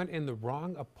when she went in the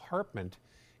wrong apartment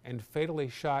and fatally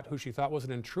shot who she thought was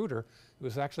an intruder. It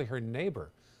was actually her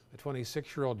neighbor, a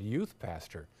 26-year-old youth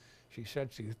pastor. She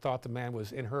said she thought the man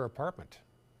was in her apartment.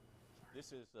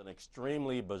 This is an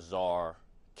extremely bizarre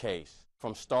case.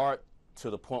 From start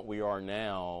to the point we are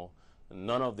now,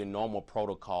 none of the normal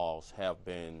protocols have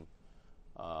been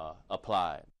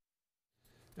applied.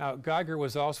 Now, Geiger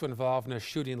was also involved in a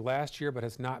shooting last year, but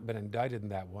has not been indicted in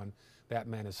that one. That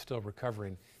man is still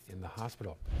recovering in the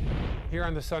hospital. Here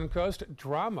on the Suncoast,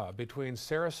 drama between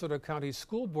Sarasota County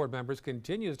school board members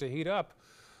continues to heat up.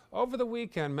 Over the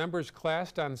weekend, members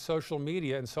clashed on social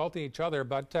media, insulting each other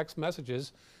about text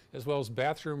messages, as well as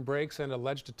bathroom breaks and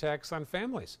alleged attacks on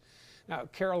families. Now,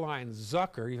 Caroline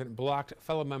Zucker even blocked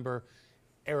fellow member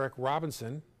Eric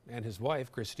Robinson and his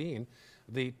wife, Christine.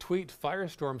 The tweet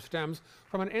firestorm stems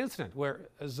from an incident where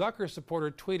a Zucker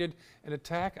supporter tweeted an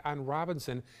attack on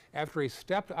Robinson after he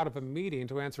stepped out of a meeting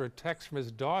to answer a text from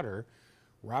his daughter.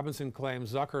 Robinson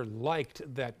claims Zucker liked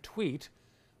that tweet.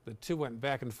 The two went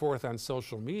back and forth on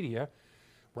social media.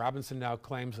 Robinson now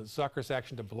claims that Zucker's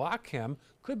action to block him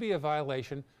could be a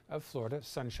violation of Florida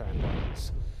sunshine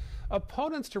laws.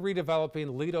 Opponents to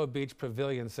redeveloping Lido Beach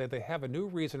Pavilion say they have a new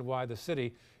reason why the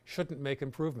city shouldn't make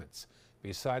improvements.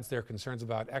 Besides their concerns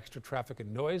about extra traffic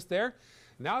and noise there,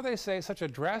 now they say such a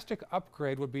drastic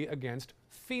upgrade would be against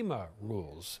FEMA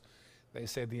rules. They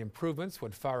say the improvements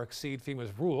would far exceed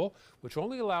FEMA's rule, which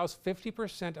only allows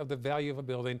 50% of the value of a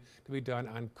building to be done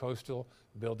on coastal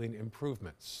building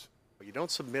improvements. You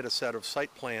don't submit a set of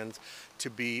site plans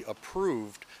to be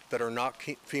approved that are not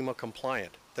FEMA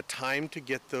compliant. The time to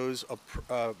get those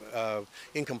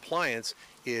in compliance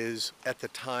is at the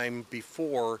time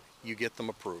before you get them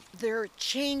approved. They're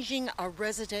changing a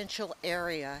residential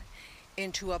area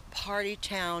into a party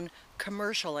town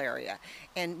commercial area,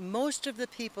 and most of the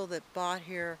people that bought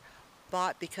here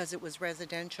bought because it was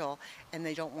residential, and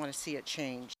they don't want to see it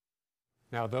change.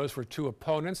 Now, those were two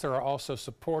opponents. There are also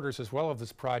supporters as well of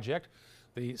this project.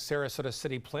 The Sarasota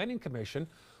City Planning Commission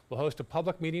will host a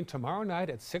public meeting tomorrow night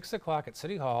at 6 o'clock at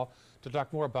City Hall to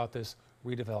talk more about this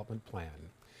redevelopment plan.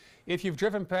 If you've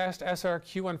driven past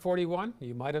SRQ on 41,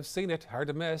 you might have seen it. Hard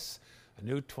to miss. A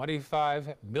new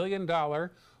 $25 million,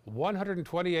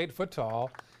 128-foot tall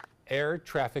air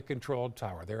traffic control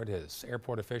tower. There it is.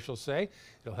 Airport officials say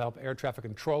it'll help air traffic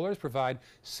controllers provide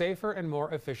safer and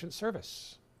more efficient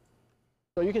service.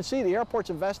 So you can see the airport's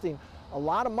investing a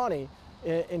lot of money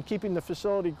in keeping the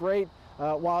facility great,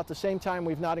 while at the same time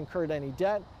we've not incurred any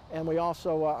debt, and we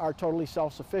also are totally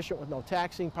self-sufficient with no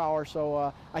taxing power.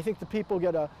 So I think the people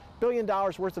get $1 billion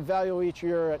worth of value each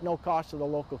year at no cost to the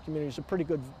local community. It's a pretty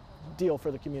good deal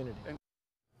for the community.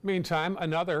 Meantime,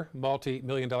 another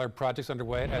multi-million-dollar project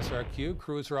underway at SRQ.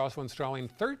 Crews are also installing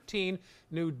 13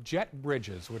 new jet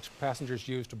bridges, which passengers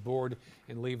use to board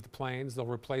and leave the planes. They'll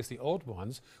replace the old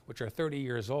ones, which are 30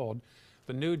 years old.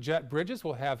 The new jet bridges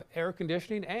will have air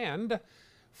conditioning and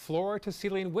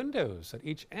floor-to-ceiling windows at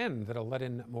each end that'll let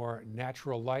in more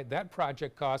natural light. That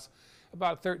project costs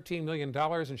about $13 million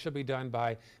and should be done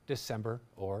by December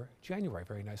or January.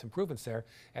 Very nice improvements there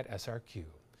at SRQ.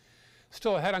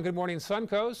 Still ahead on Good Morning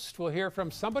Suncoast, we'll hear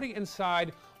from somebody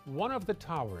inside one of the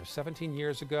towers 17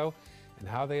 years ago and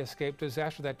how they escaped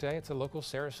disaster that day. It's a local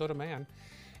Sarasota man.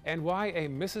 And why a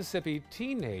Mississippi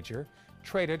teenager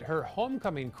traded her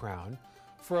homecoming crown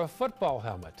for a football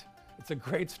helmet. It's a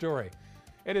great story.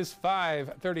 It is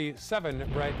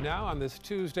 5:37 right now on this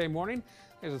Tuesday morning.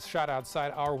 There's a shot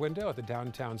outside our window at the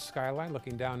downtown skyline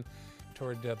looking down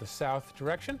toward the south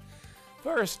direction.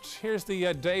 First, here's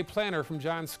the day planner from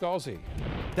John Scalzi.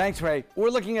 Thanks, Ray. We're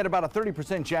looking at about a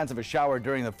 30% chance of a shower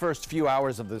during the first few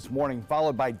hours of this morning,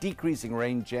 followed by decreasing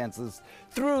rain chances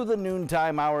through the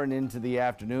noontime hour and into the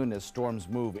afternoon as storms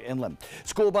move inland.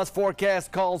 School bus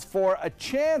forecast calls for a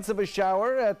chance of a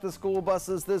shower at the school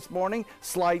buses this morning.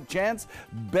 Slight chance.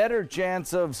 Better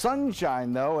chance of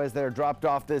sunshine, though, as they're dropped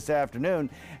off this afternoon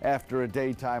after a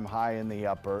daytime high in the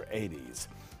upper 80s.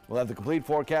 We'll have the complete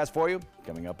forecast for you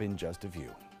coming up in just a few.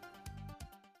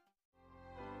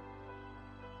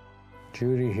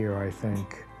 Judy here, I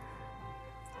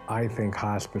think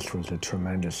hospice was a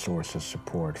tremendous source of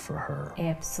support for her.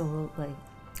 Absolutely.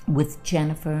 With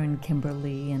Jennifer and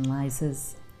Kimberly and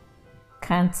Liza's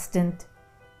constant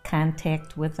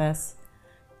contact with us,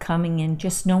 coming in,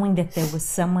 just knowing that there was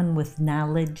someone with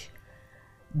knowledge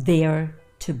there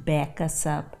to back us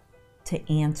up,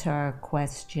 to answer our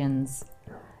questions,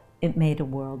 it made a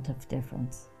world of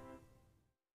difference.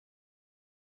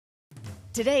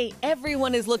 Today,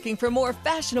 everyone is looking for more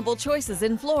fashionable choices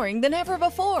in flooring than ever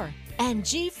before. And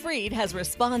G. Fried has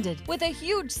responded with a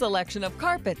huge selection of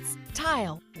carpets,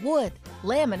 tile, wood,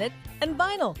 laminate, and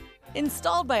vinyl.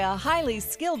 Installed by a highly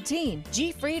skilled team,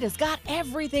 G. Fried has got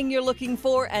everything you're looking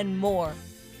for and more.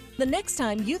 The next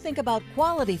time you think about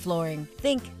quality flooring,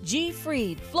 think G.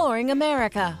 Fried Flooring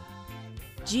America.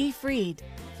 G. Fried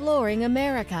Flooring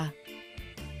America.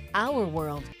 Our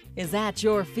world is at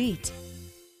your feet.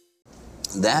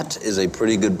 That is a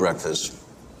pretty good breakfast.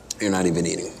 You're not even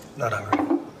eating. Not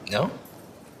hungry. No?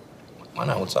 Why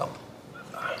not? What's up?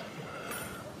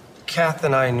 Kath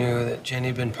and I knew that Jenny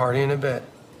had been partying a bit.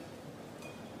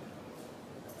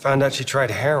 Found out she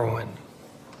tried heroin.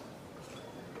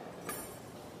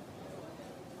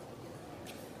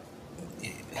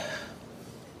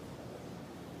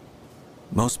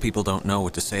 Most people don't know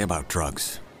what to say about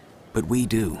drugs, but we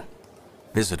do.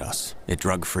 Visit us at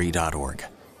drugfree.org.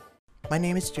 My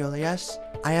name is Julius.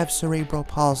 I have cerebral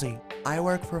palsy. I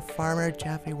work for Farmer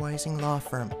Jeffrey Weising Law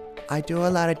Firm. I do a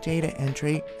lot of data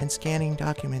entry and scanning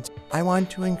documents. I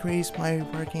want to increase my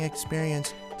working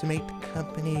experience to make the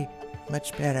company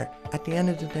much better. At the end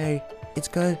of the day, it's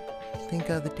good to think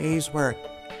of the day's work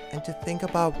and to think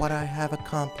about what I have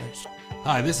accomplished.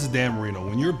 Hi, this is Dan Marino.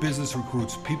 When your business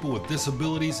recruits people with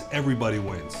disabilities, everybody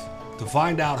wins. To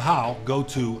find out how, go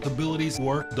to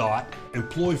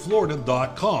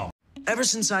abilitieswork.employflorida.com. Ever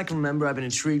since I can remember, I've been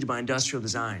intrigued by industrial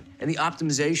design and the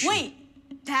optimization. Wait,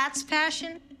 that's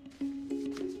passion?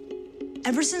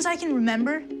 Ever since I can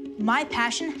remember, my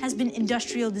passion has been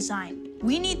industrial design.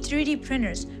 We need 3D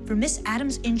printers for Miss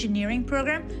Adams' engineering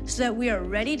program so that we are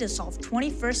ready to solve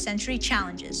 21st century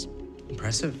challenges.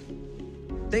 Impressive.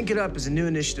 Think It Up is a new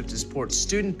initiative to support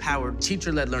student-powered,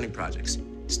 teacher-led learning projects.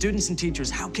 Students and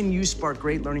teachers, how can you spark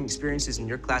great learning experiences in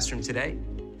your classroom today?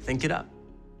 Think it up.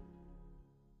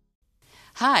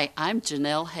 Hi, I'm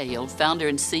Janelle Hale, founder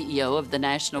and CEO of the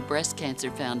National Breast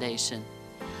Cancer Foundation.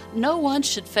 No one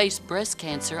should face breast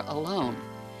cancer alone.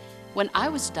 When I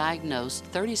was diagnosed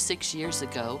 36 years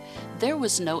ago, there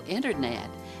was no internet,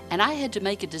 and I had to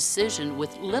make a decision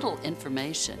with little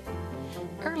information.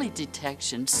 Early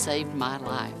detection saved my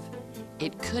life.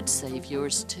 It could save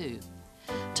yours too.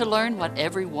 To learn what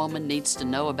every woman needs to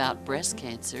know about breast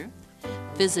cancer,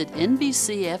 visit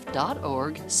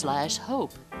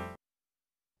nbcf.org/hope.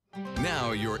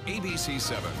 Now your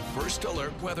ABC7 First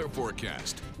Alert Weather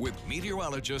Forecast with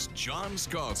meteorologist John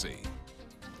Scalzi.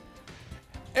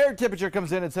 Air temperature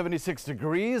comes in at 76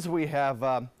 degrees. We have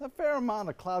a fair amount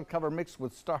of cloud cover mixed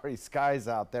with starry skies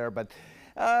out there, but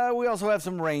we also have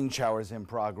some rain showers in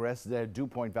progress. The dew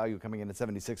point value coming in at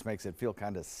 76 makes it feel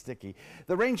kind of sticky.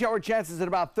 The rain shower chances at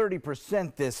about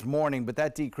 30% this morning, but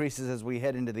that decreases as we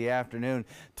head into the afternoon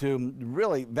to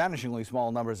really vanishingly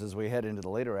small numbers as we head into the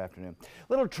later afternoon.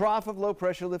 Little trough of low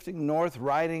pressure lifting north,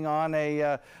 riding on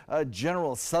a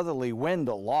general southerly wind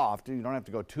aloft. You don't have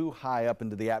to go too high up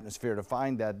into the atmosphere to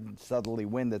find that southerly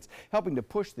wind that's helping to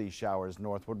push these showers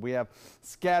northward. We have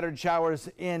scattered showers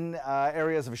in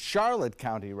areas of Charlotte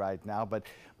County right now, but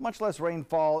much less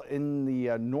rainfall in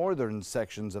the northern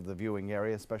sections of the viewing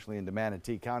area, especially into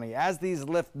Manatee County. As these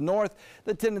lift north,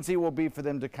 the tendency will be for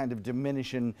them to kind of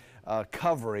diminish in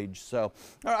coverage. So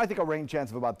I think a rain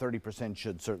chance of about 30%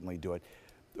 should certainly do it.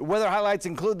 Weather highlights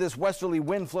include this westerly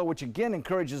wind flow, which again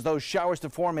encourages those showers to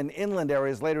form in inland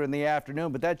areas later in the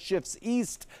afternoon, but that shifts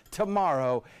east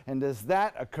tomorrow. And as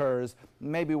that occurs,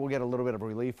 maybe we'll get a little bit of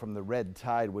relief from the red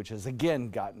tide, which has again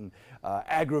gotten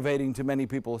aggravating to many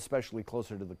people, especially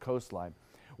closer to the coastline.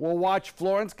 We'll watch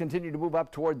Florence continue to move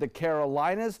up toward the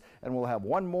Carolinas, and we'll have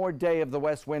one more day of the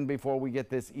west wind before we get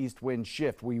this east wind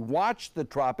shift. We watch the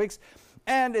tropics,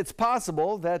 and it's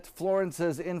possible that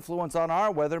Florence's influence on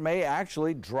our weather may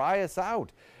actually dry us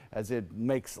out as it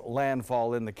makes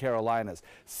landfall in the Carolinas.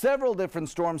 Several different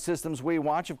storm systems we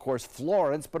watch, of course,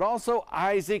 Florence, but also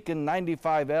Isaac and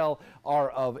 95L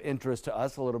are of interest to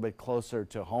us, a little bit closer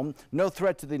to home. No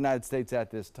threat to the United States at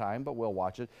this time, but we'll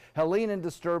watch it. Helene and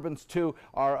Disturbance 2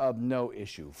 are of no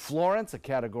issue. Florence, a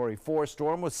Category 4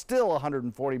 storm with still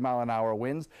 140-mile-an-hour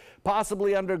winds,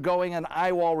 possibly undergoing an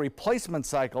eye-wall replacement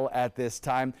cycle at this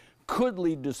time, could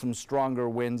lead to some stronger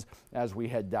winds as we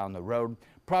head down the road.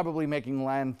 Probably making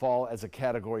landfall as a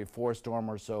Category 4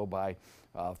 storm or so by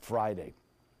Friday.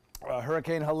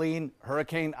 Hurricane Helene,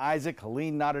 Hurricane Isaac.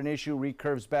 Helene not an issue,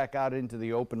 recurves back out into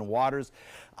the open waters.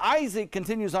 Isaac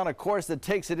continues on a course that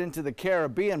takes it into the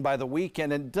Caribbean by the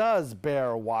weekend and does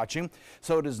bear watching.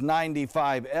 So does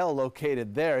 95L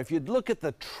located there. If you'd look at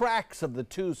the tracks of the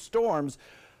two storms,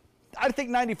 I think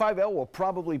 95L will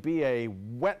probably be a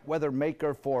wet weather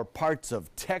maker for parts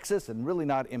of Texas and really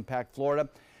not impact Florida.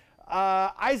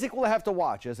 Isaac will have to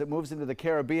watch as it moves into the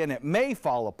Caribbean. It may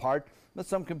fall apart, but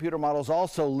some computer models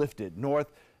also lift it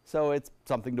north, so it's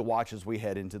something to watch as we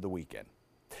head into the weekend.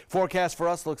 Forecast for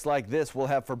us looks like this. We'll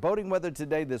have foreboding weather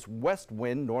today, this west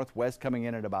wind, northwest, coming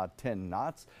in at about 10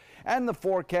 knots. And the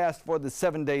forecast for the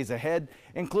 7 days ahead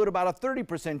include about a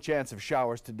 30% chance of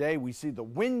showers today. We see the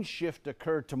wind shift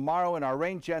occur tomorrow, and our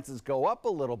rain chances go up a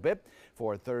little bit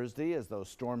for Thursday as those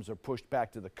storms are pushed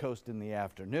back to the coast in the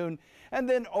afternoon. And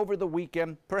then over the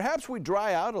weekend, perhaps we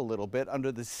dry out a little bit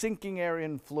under the sinking air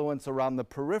influence around the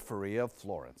periphery of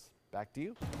Florence. Back to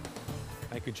you.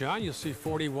 Thank you, John. You'll see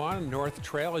 41 North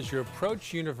Trail as you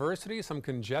approach University. Some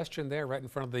congestion there right in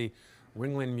front of the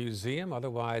Ringling Museum.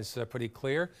 Otherwise, pretty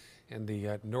clear in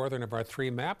the northern of our 3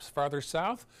 maps. Farther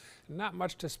south, not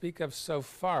much to speak of so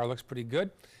far. Looks pretty good.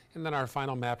 And then our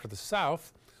final map to the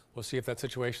south, we'll see if that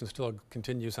situation still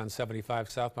continues on 75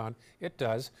 southbound. It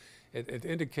does. It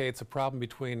indicates a problem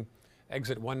between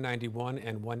exit 191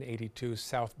 and 182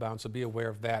 southbound, so be aware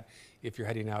of that if you're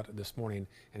heading out this morning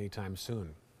anytime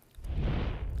soon.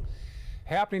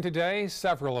 Happening today,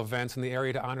 several events in the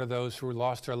area to honor those who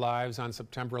lost their lives on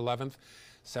September 11th.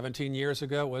 17 years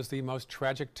ago was the most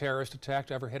tragic terrorist attack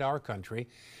to ever hit our country.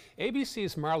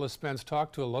 ABC's Marla Spence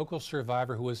talked to a local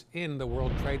survivor who was in the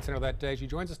World Trade Center that day. She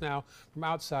joins us now from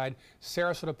outside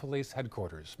Sarasota Police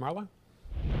Headquarters. Marla?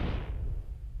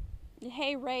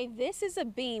 Hey Ray, this is a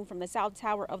beam from the South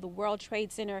Tower of the World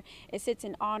Trade Center. It sits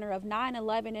in honor of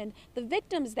 9/11 and the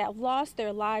victims that lost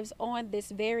their lives on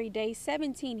this very day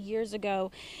 17 years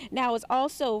ago. Now, it's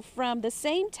also from the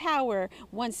same tower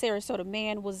one Sarasota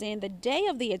man was in the day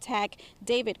of the attack.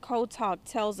 David Kotok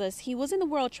tells us he was in the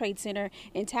World Trade Center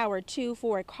in Tower 2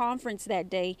 for a conference that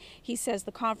day. He says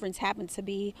the conference happened to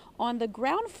be on the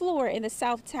ground floor in the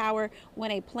South Tower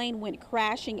when a plane went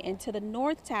crashing into the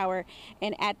North Tower,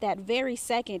 and at that very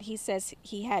second, he says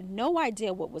he had no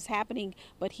idea what was happening,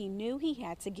 but he knew he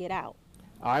had to get out.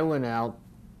 I went out.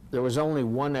 There was only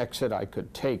one exit I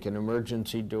could take, an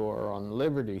emergency door on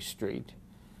Liberty Street.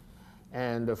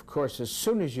 And of course, as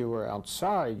soon as you were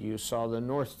outside, you saw the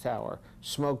North Tower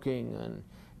smoking,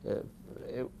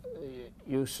 and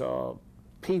you saw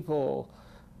people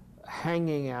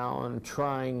hanging out and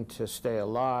trying to stay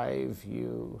alive.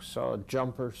 You saw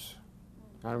jumpers.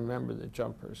 I remember the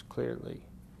jumpers clearly.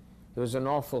 It was an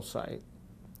awful sight.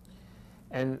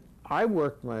 And I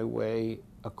worked my way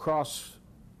across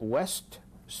West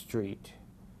Street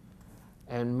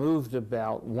and moved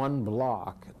about 1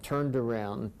 block, turned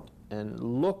around and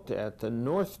looked at the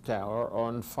North Tower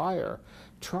on fire,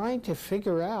 trying to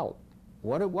figure out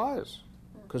what it was,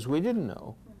 because we didn't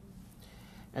know.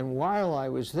 And while I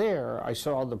was there, I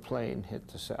saw the plane hit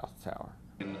the South Tower.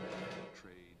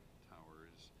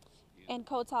 And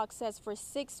Kotok says for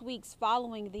 6 weeks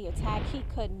following the attack, he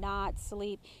could not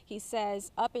sleep. He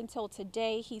says up until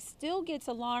today, he still gets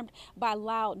alarmed by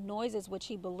loud noises, which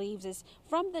he believes is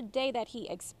from the day that he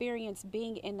experienced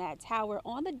being in that tower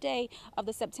on the day of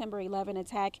the September 11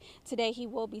 attack. Today, he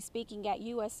will be speaking at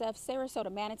USF Sarasota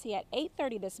Manatee at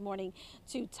 8:30 this morning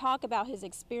to talk about his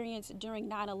experience during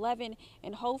 9/11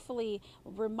 and hopefully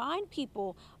remind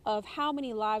people of how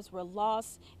many lives were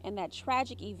lost in that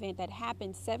tragic event that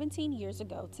happened 17 years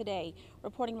ago today.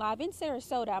 Reporting live in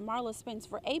Sarasota, I'm Marla Spence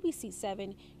for ABC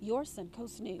 7, your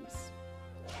Suncoast News.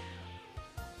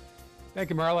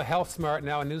 Thank you, Marla. Health Smart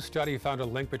now, a new study found a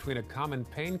link between a common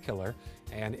painkiller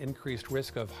and increased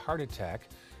risk of heart attack.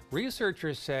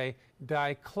 Researchers say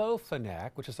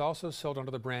diclofenac, which is also sold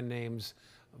under the brand names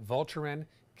Voltaren,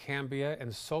 Cambia, and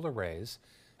Solaraze,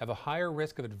 have a higher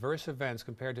risk of adverse events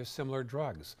compared to similar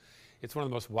drugs. It's one of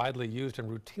the most widely used and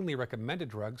routinely recommended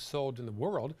drugs sold in the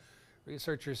world.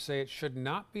 Researchers say it should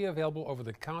not be available over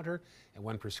the counter, and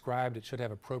when prescribed, it should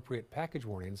have appropriate package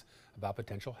warnings about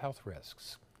potential health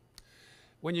risks.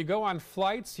 When you go on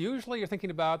flights, usually you're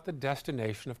thinking about the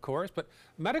destination, of course, but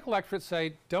medical experts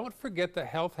say don't forget the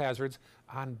health hazards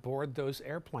on board those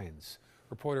airplanes.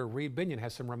 Reporter Reed Binion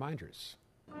has some reminders.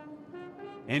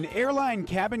 An airline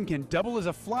cabin can double as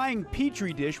a flying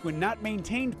petri dish when not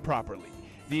maintained properly.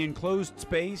 The enclosed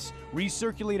space,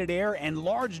 recirculated air, and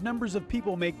large numbers of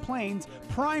people make planes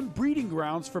prime breeding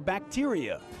grounds for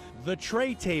bacteria. The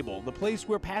tray table, the place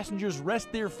where passengers rest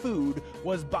their food,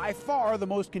 was by far the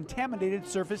most contaminated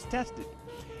surface tested.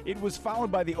 It was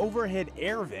followed by the overhead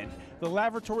air vent, the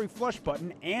lavatory flush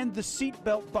button, and the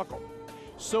seatbelt buckle.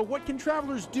 So what can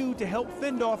travelers do to help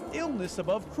fend off illness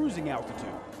above cruising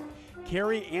altitude?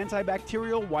 Carry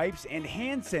antibacterial wipes and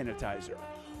hand sanitizer.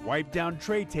 Wipe down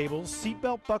tray tables,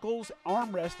 seatbelt buckles,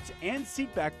 armrests, and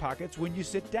seatback pockets when you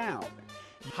sit down.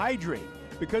 Hydrate.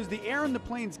 Because the air in the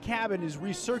plane's cabin is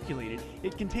recirculated,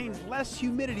 it contains less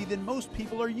humidity than most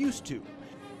people are used to.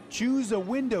 Choose a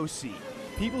window seat.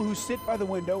 People who sit by the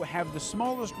window have the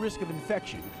smallest risk of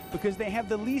infection because they have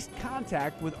the least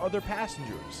contact with other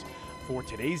passengers. For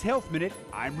today's Health Minute,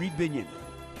 I'm Reed Binion.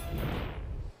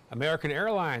 American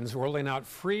Airlines rolling out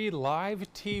free live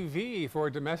TV for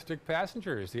domestic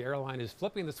passengers. The airline is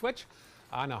flipping the switch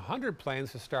on 100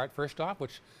 planes to start first off,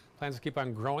 which plans to keep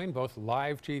on growing both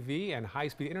live TV and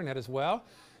high-speed internet as well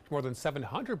to more than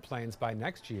 700 planes by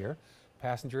next year.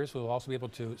 Passengers will also be able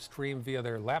to stream via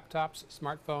their laptops,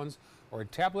 smartphones, or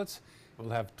tablets. It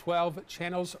will have 12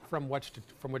 channels from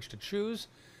which to choose.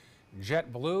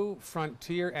 JetBlue,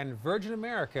 Frontier, and Virgin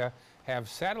America have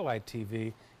satellite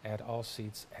TV at all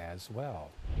seats as well.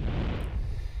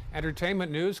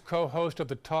 Entertainment news: co-host of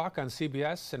The Talk on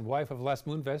CBS and wife of Les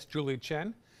Moonves, Julie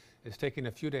Chen, is taking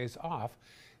a few days off.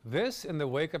 This in the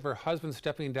wake of her husband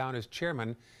stepping down as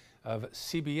chairman of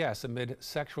CBS amid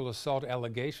sexual assault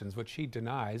allegations, which he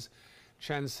denies.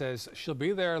 Chen says she'll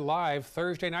be there live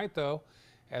Thursday night, though,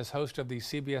 as host of the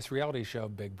CBS reality show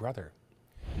Big Brother.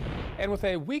 And with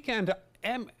a weekend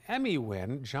Emmy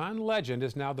win, John Legend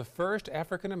is now the first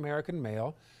African-American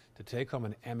male to take home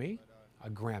an Emmy, a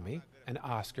Grammy, an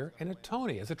Oscar, and a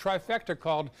Tony. It's a trifecta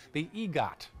called the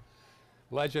EGOT.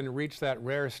 Legend reached that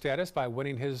rare status by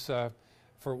winning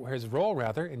for his role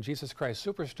in Jesus Christ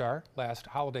Superstar last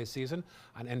holiday season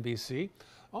on NBC.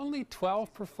 Only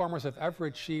 12 performers have ever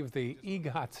achieved the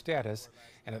EGOT status,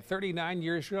 and at 39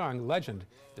 years young, Legend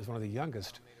is one of the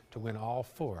youngest to win all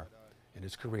 4 in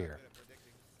his career.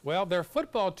 Well, their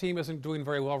football team isn't doing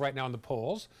very well right now in the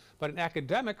polls, but in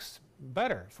academics,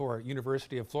 better for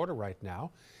University of Florida right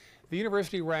now. The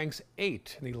university ranks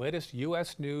 8th in the latest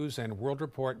U.S. News and World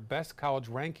Report Best College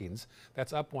rankings.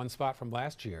 That's up 1 spot from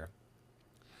last year.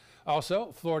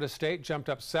 Also, Florida State jumped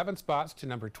up 7 spots to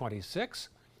number 26.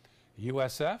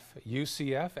 USF,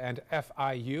 UCF, and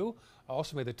FIU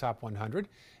also made the top 100.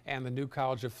 And the New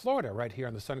College of Florida right here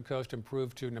on the Suncoast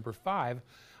improved to number 5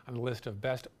 on the list of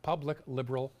best public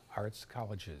liberal arts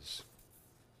colleges.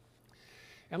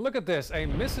 And look at this, a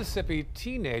Mississippi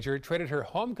teenager traded her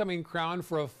homecoming crown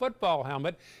for a football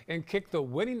helmet and kicked the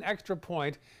winning extra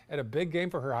point at a big game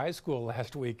for her high school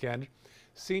last weekend.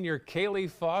 Senior Kaylee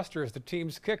Foster is the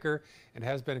team's kicker and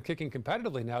has been kicking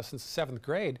competitively now since 7th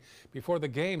grade. Before the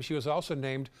game, she was also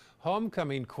named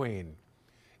Homecoming Queen.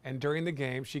 And during the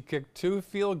game, she kicked 2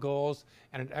 field goals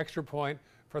and an extra point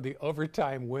for the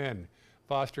overtime win.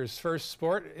 Foster's first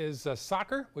sport is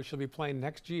soccer, which she'll be playing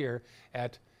next year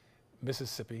at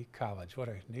Mississippi College. What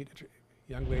a neat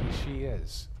young lady she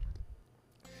is.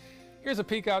 Here's a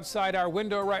peek outside our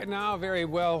window right now. Very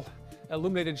well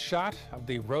illuminated shot of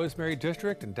the Rosemary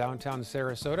District in downtown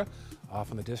Sarasota.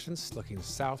 Off in the distance, looking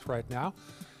south right now.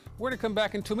 We're going to come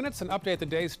back in 2 minutes and update the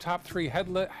day's top 3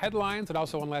 headlines, and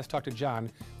also one last talk to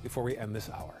John before we end this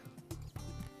hour.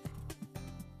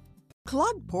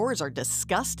 Clogged pores are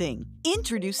disgusting.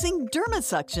 Introducing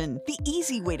DermaSuction, the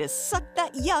easy way to suck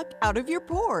that yuck out of your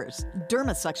pores.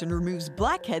 DermaSuction removes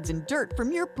blackheads and dirt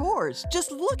from your pores.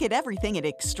 Just look at everything it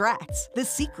extracts. The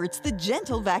secret's the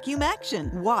gentle vacuum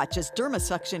action. Watch as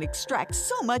DermaSuction extracts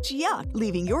so much yuck,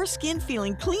 leaving your skin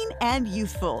feeling clean and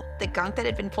youthful. The gunk that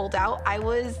had been pulled out, I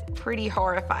was pretty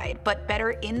horrified, but better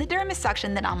in the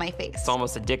DermaSuction than on my face. It's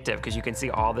almost addictive because you can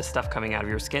see all this stuff coming out of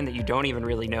your skin that you don't even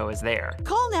really know is there.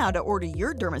 Call now to order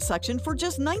your DermaSuction for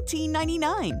just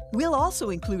 $19.99. We'll also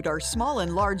include our small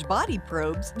and large body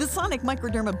probes, the sonic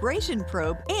microdermabrasion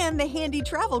probe, and the handy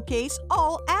travel case,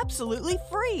 all absolutely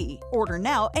free. Order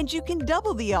now and you can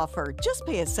double the offer. Just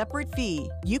pay a separate fee.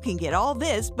 You can get all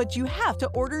this, but you have to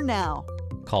order now.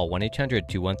 Call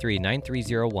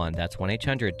 1-800-213-9301. That's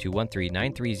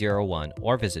 1-800-213-9301.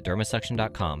 Or visit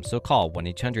dermasuction.com. So call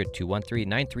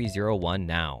 1-800-213-9301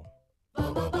 now.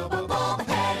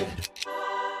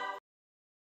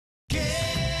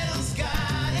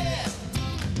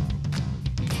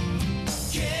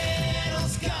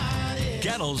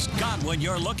 Gettle's got what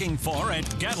you're looking for at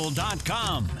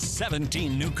Gettle.com.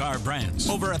 17 new car brands,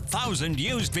 over 1,000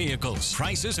 used vehicles,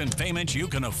 prices and payments you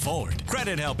can afford.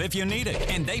 Credit help if you need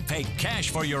it, and they pay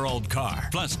cash for your old car.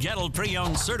 Plus, Gettle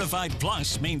Pre-Owned Certified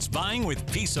Plus means buying with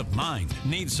peace of mind.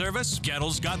 Need service?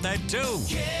 Gettle's got that too.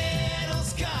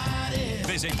 Gettle's got it.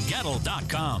 Visit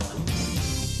Gettle.com.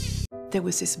 There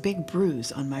was this big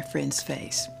bruise on my friend's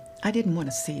face. I didn't want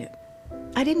to see it.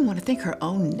 I didn't want to think her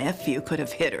own nephew could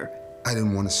have hit her. I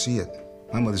didn't want to see it.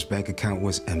 My mother's bank account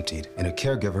was emptied, and a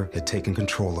caregiver had taken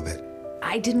control of it.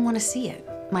 I didn't want to see it.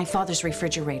 My father's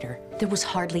refrigerator, there was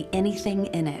hardly anything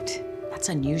in it. That's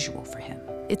unusual for him.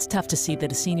 It's tough to see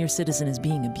that a senior citizen is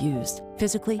being abused,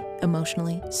 physically,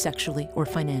 emotionally, sexually, or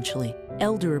financially.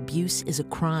 Elder abuse is a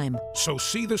crime. So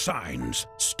see the signs,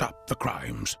 stop the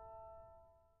crimes.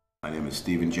 My name is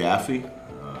Stephen Jaffe.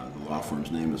 The law firm's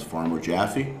name is Farmer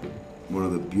Jaffe. One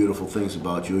of the beautiful things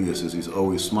about Julius is he's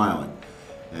always smiling,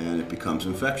 and it becomes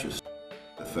infectious.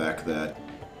 The fact that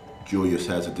Julius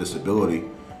has a disability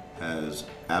has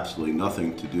absolutely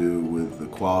nothing to do with the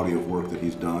quality of work that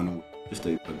he's done. Just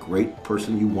a great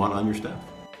person you want on your staff.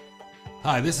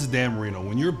 Hi, this is Dan Marino.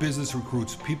 When your business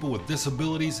recruits people with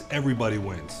disabilities, everybody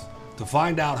wins. To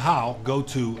find out how, go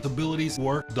to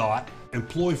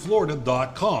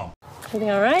disabilitieswork.employflorida.com. Everything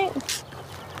all right?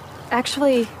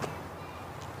 Actually,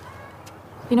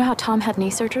 you know how Tom had knee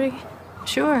surgery?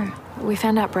 Sure. We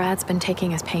found out Brad's been taking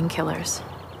his painkillers.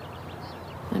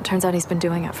 And it turns out he's been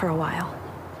doing it for a while.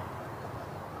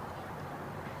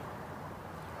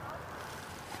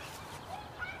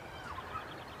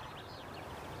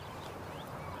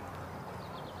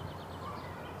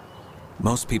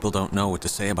 Most people don't know what to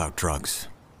say about drugs,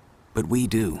 but we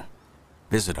do.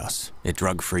 Visit us at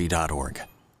drugfree.org.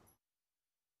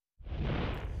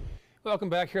 Welcome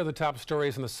back. Here are the top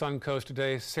stories on the Suncoast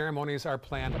today. Ceremonies are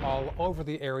planned all over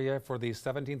the area for the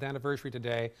 17th anniversary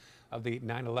today of the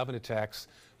 9/11 attacks.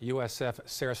 USF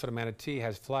Sarasota Manatee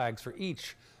has flags for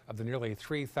each of the nearly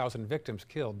 3,000 victims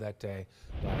killed that day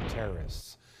by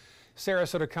terrorists.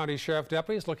 Sarasota County Sheriff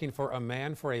deputies looking for a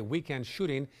man for a weekend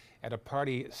shooting at a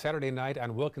party Saturday night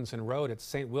on Wilkinson Road at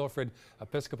St. Wilfred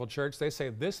Episcopal Church. They say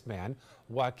this man,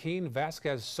 Joaquin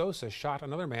Vasquez Sosa, shot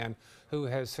another man who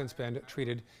has since been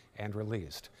treated and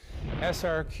released.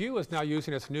 SRQ is now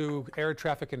using its new air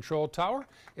traffic control tower.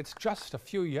 It's just a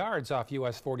few yards off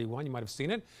US 41. You might have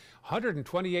seen it.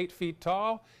 128 feet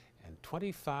tall and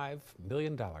 $25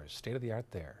 million. State of the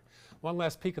art there. One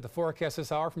last peek at the forecast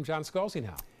this hour from John Scalzi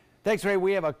now. Thanks, Ray.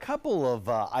 We have a couple of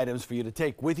items for you to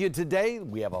take with you today.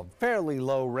 We have a fairly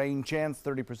low rain chance,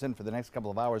 30% for the next couple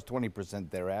of hours,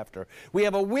 20% thereafter. We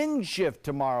have a wind shift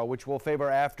tomorrow, which will favor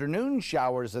afternoon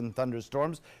showers and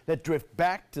thunderstorms that drift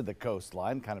back to the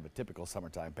coastline, kind of a typical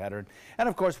summertime pattern. And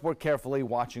of course, we're carefully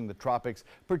watching the tropics,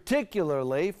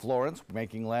 particularly Florence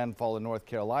making landfall in North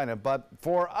Carolina, but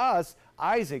for us,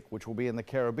 Isaac, which will be in the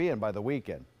Caribbean by the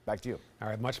weekend. Back to you. All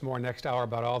right, much more next hour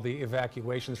about all the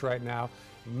evacuations right now.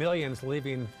 Millions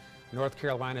leaving North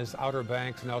Carolina's Outer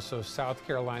Banks and also South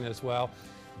Carolina as well.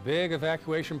 Big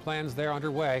evacuation plans there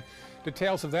underway.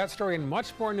 Details of that story and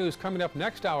much more news coming up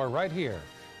next hour right here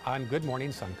on Good Morning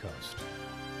Suncoast.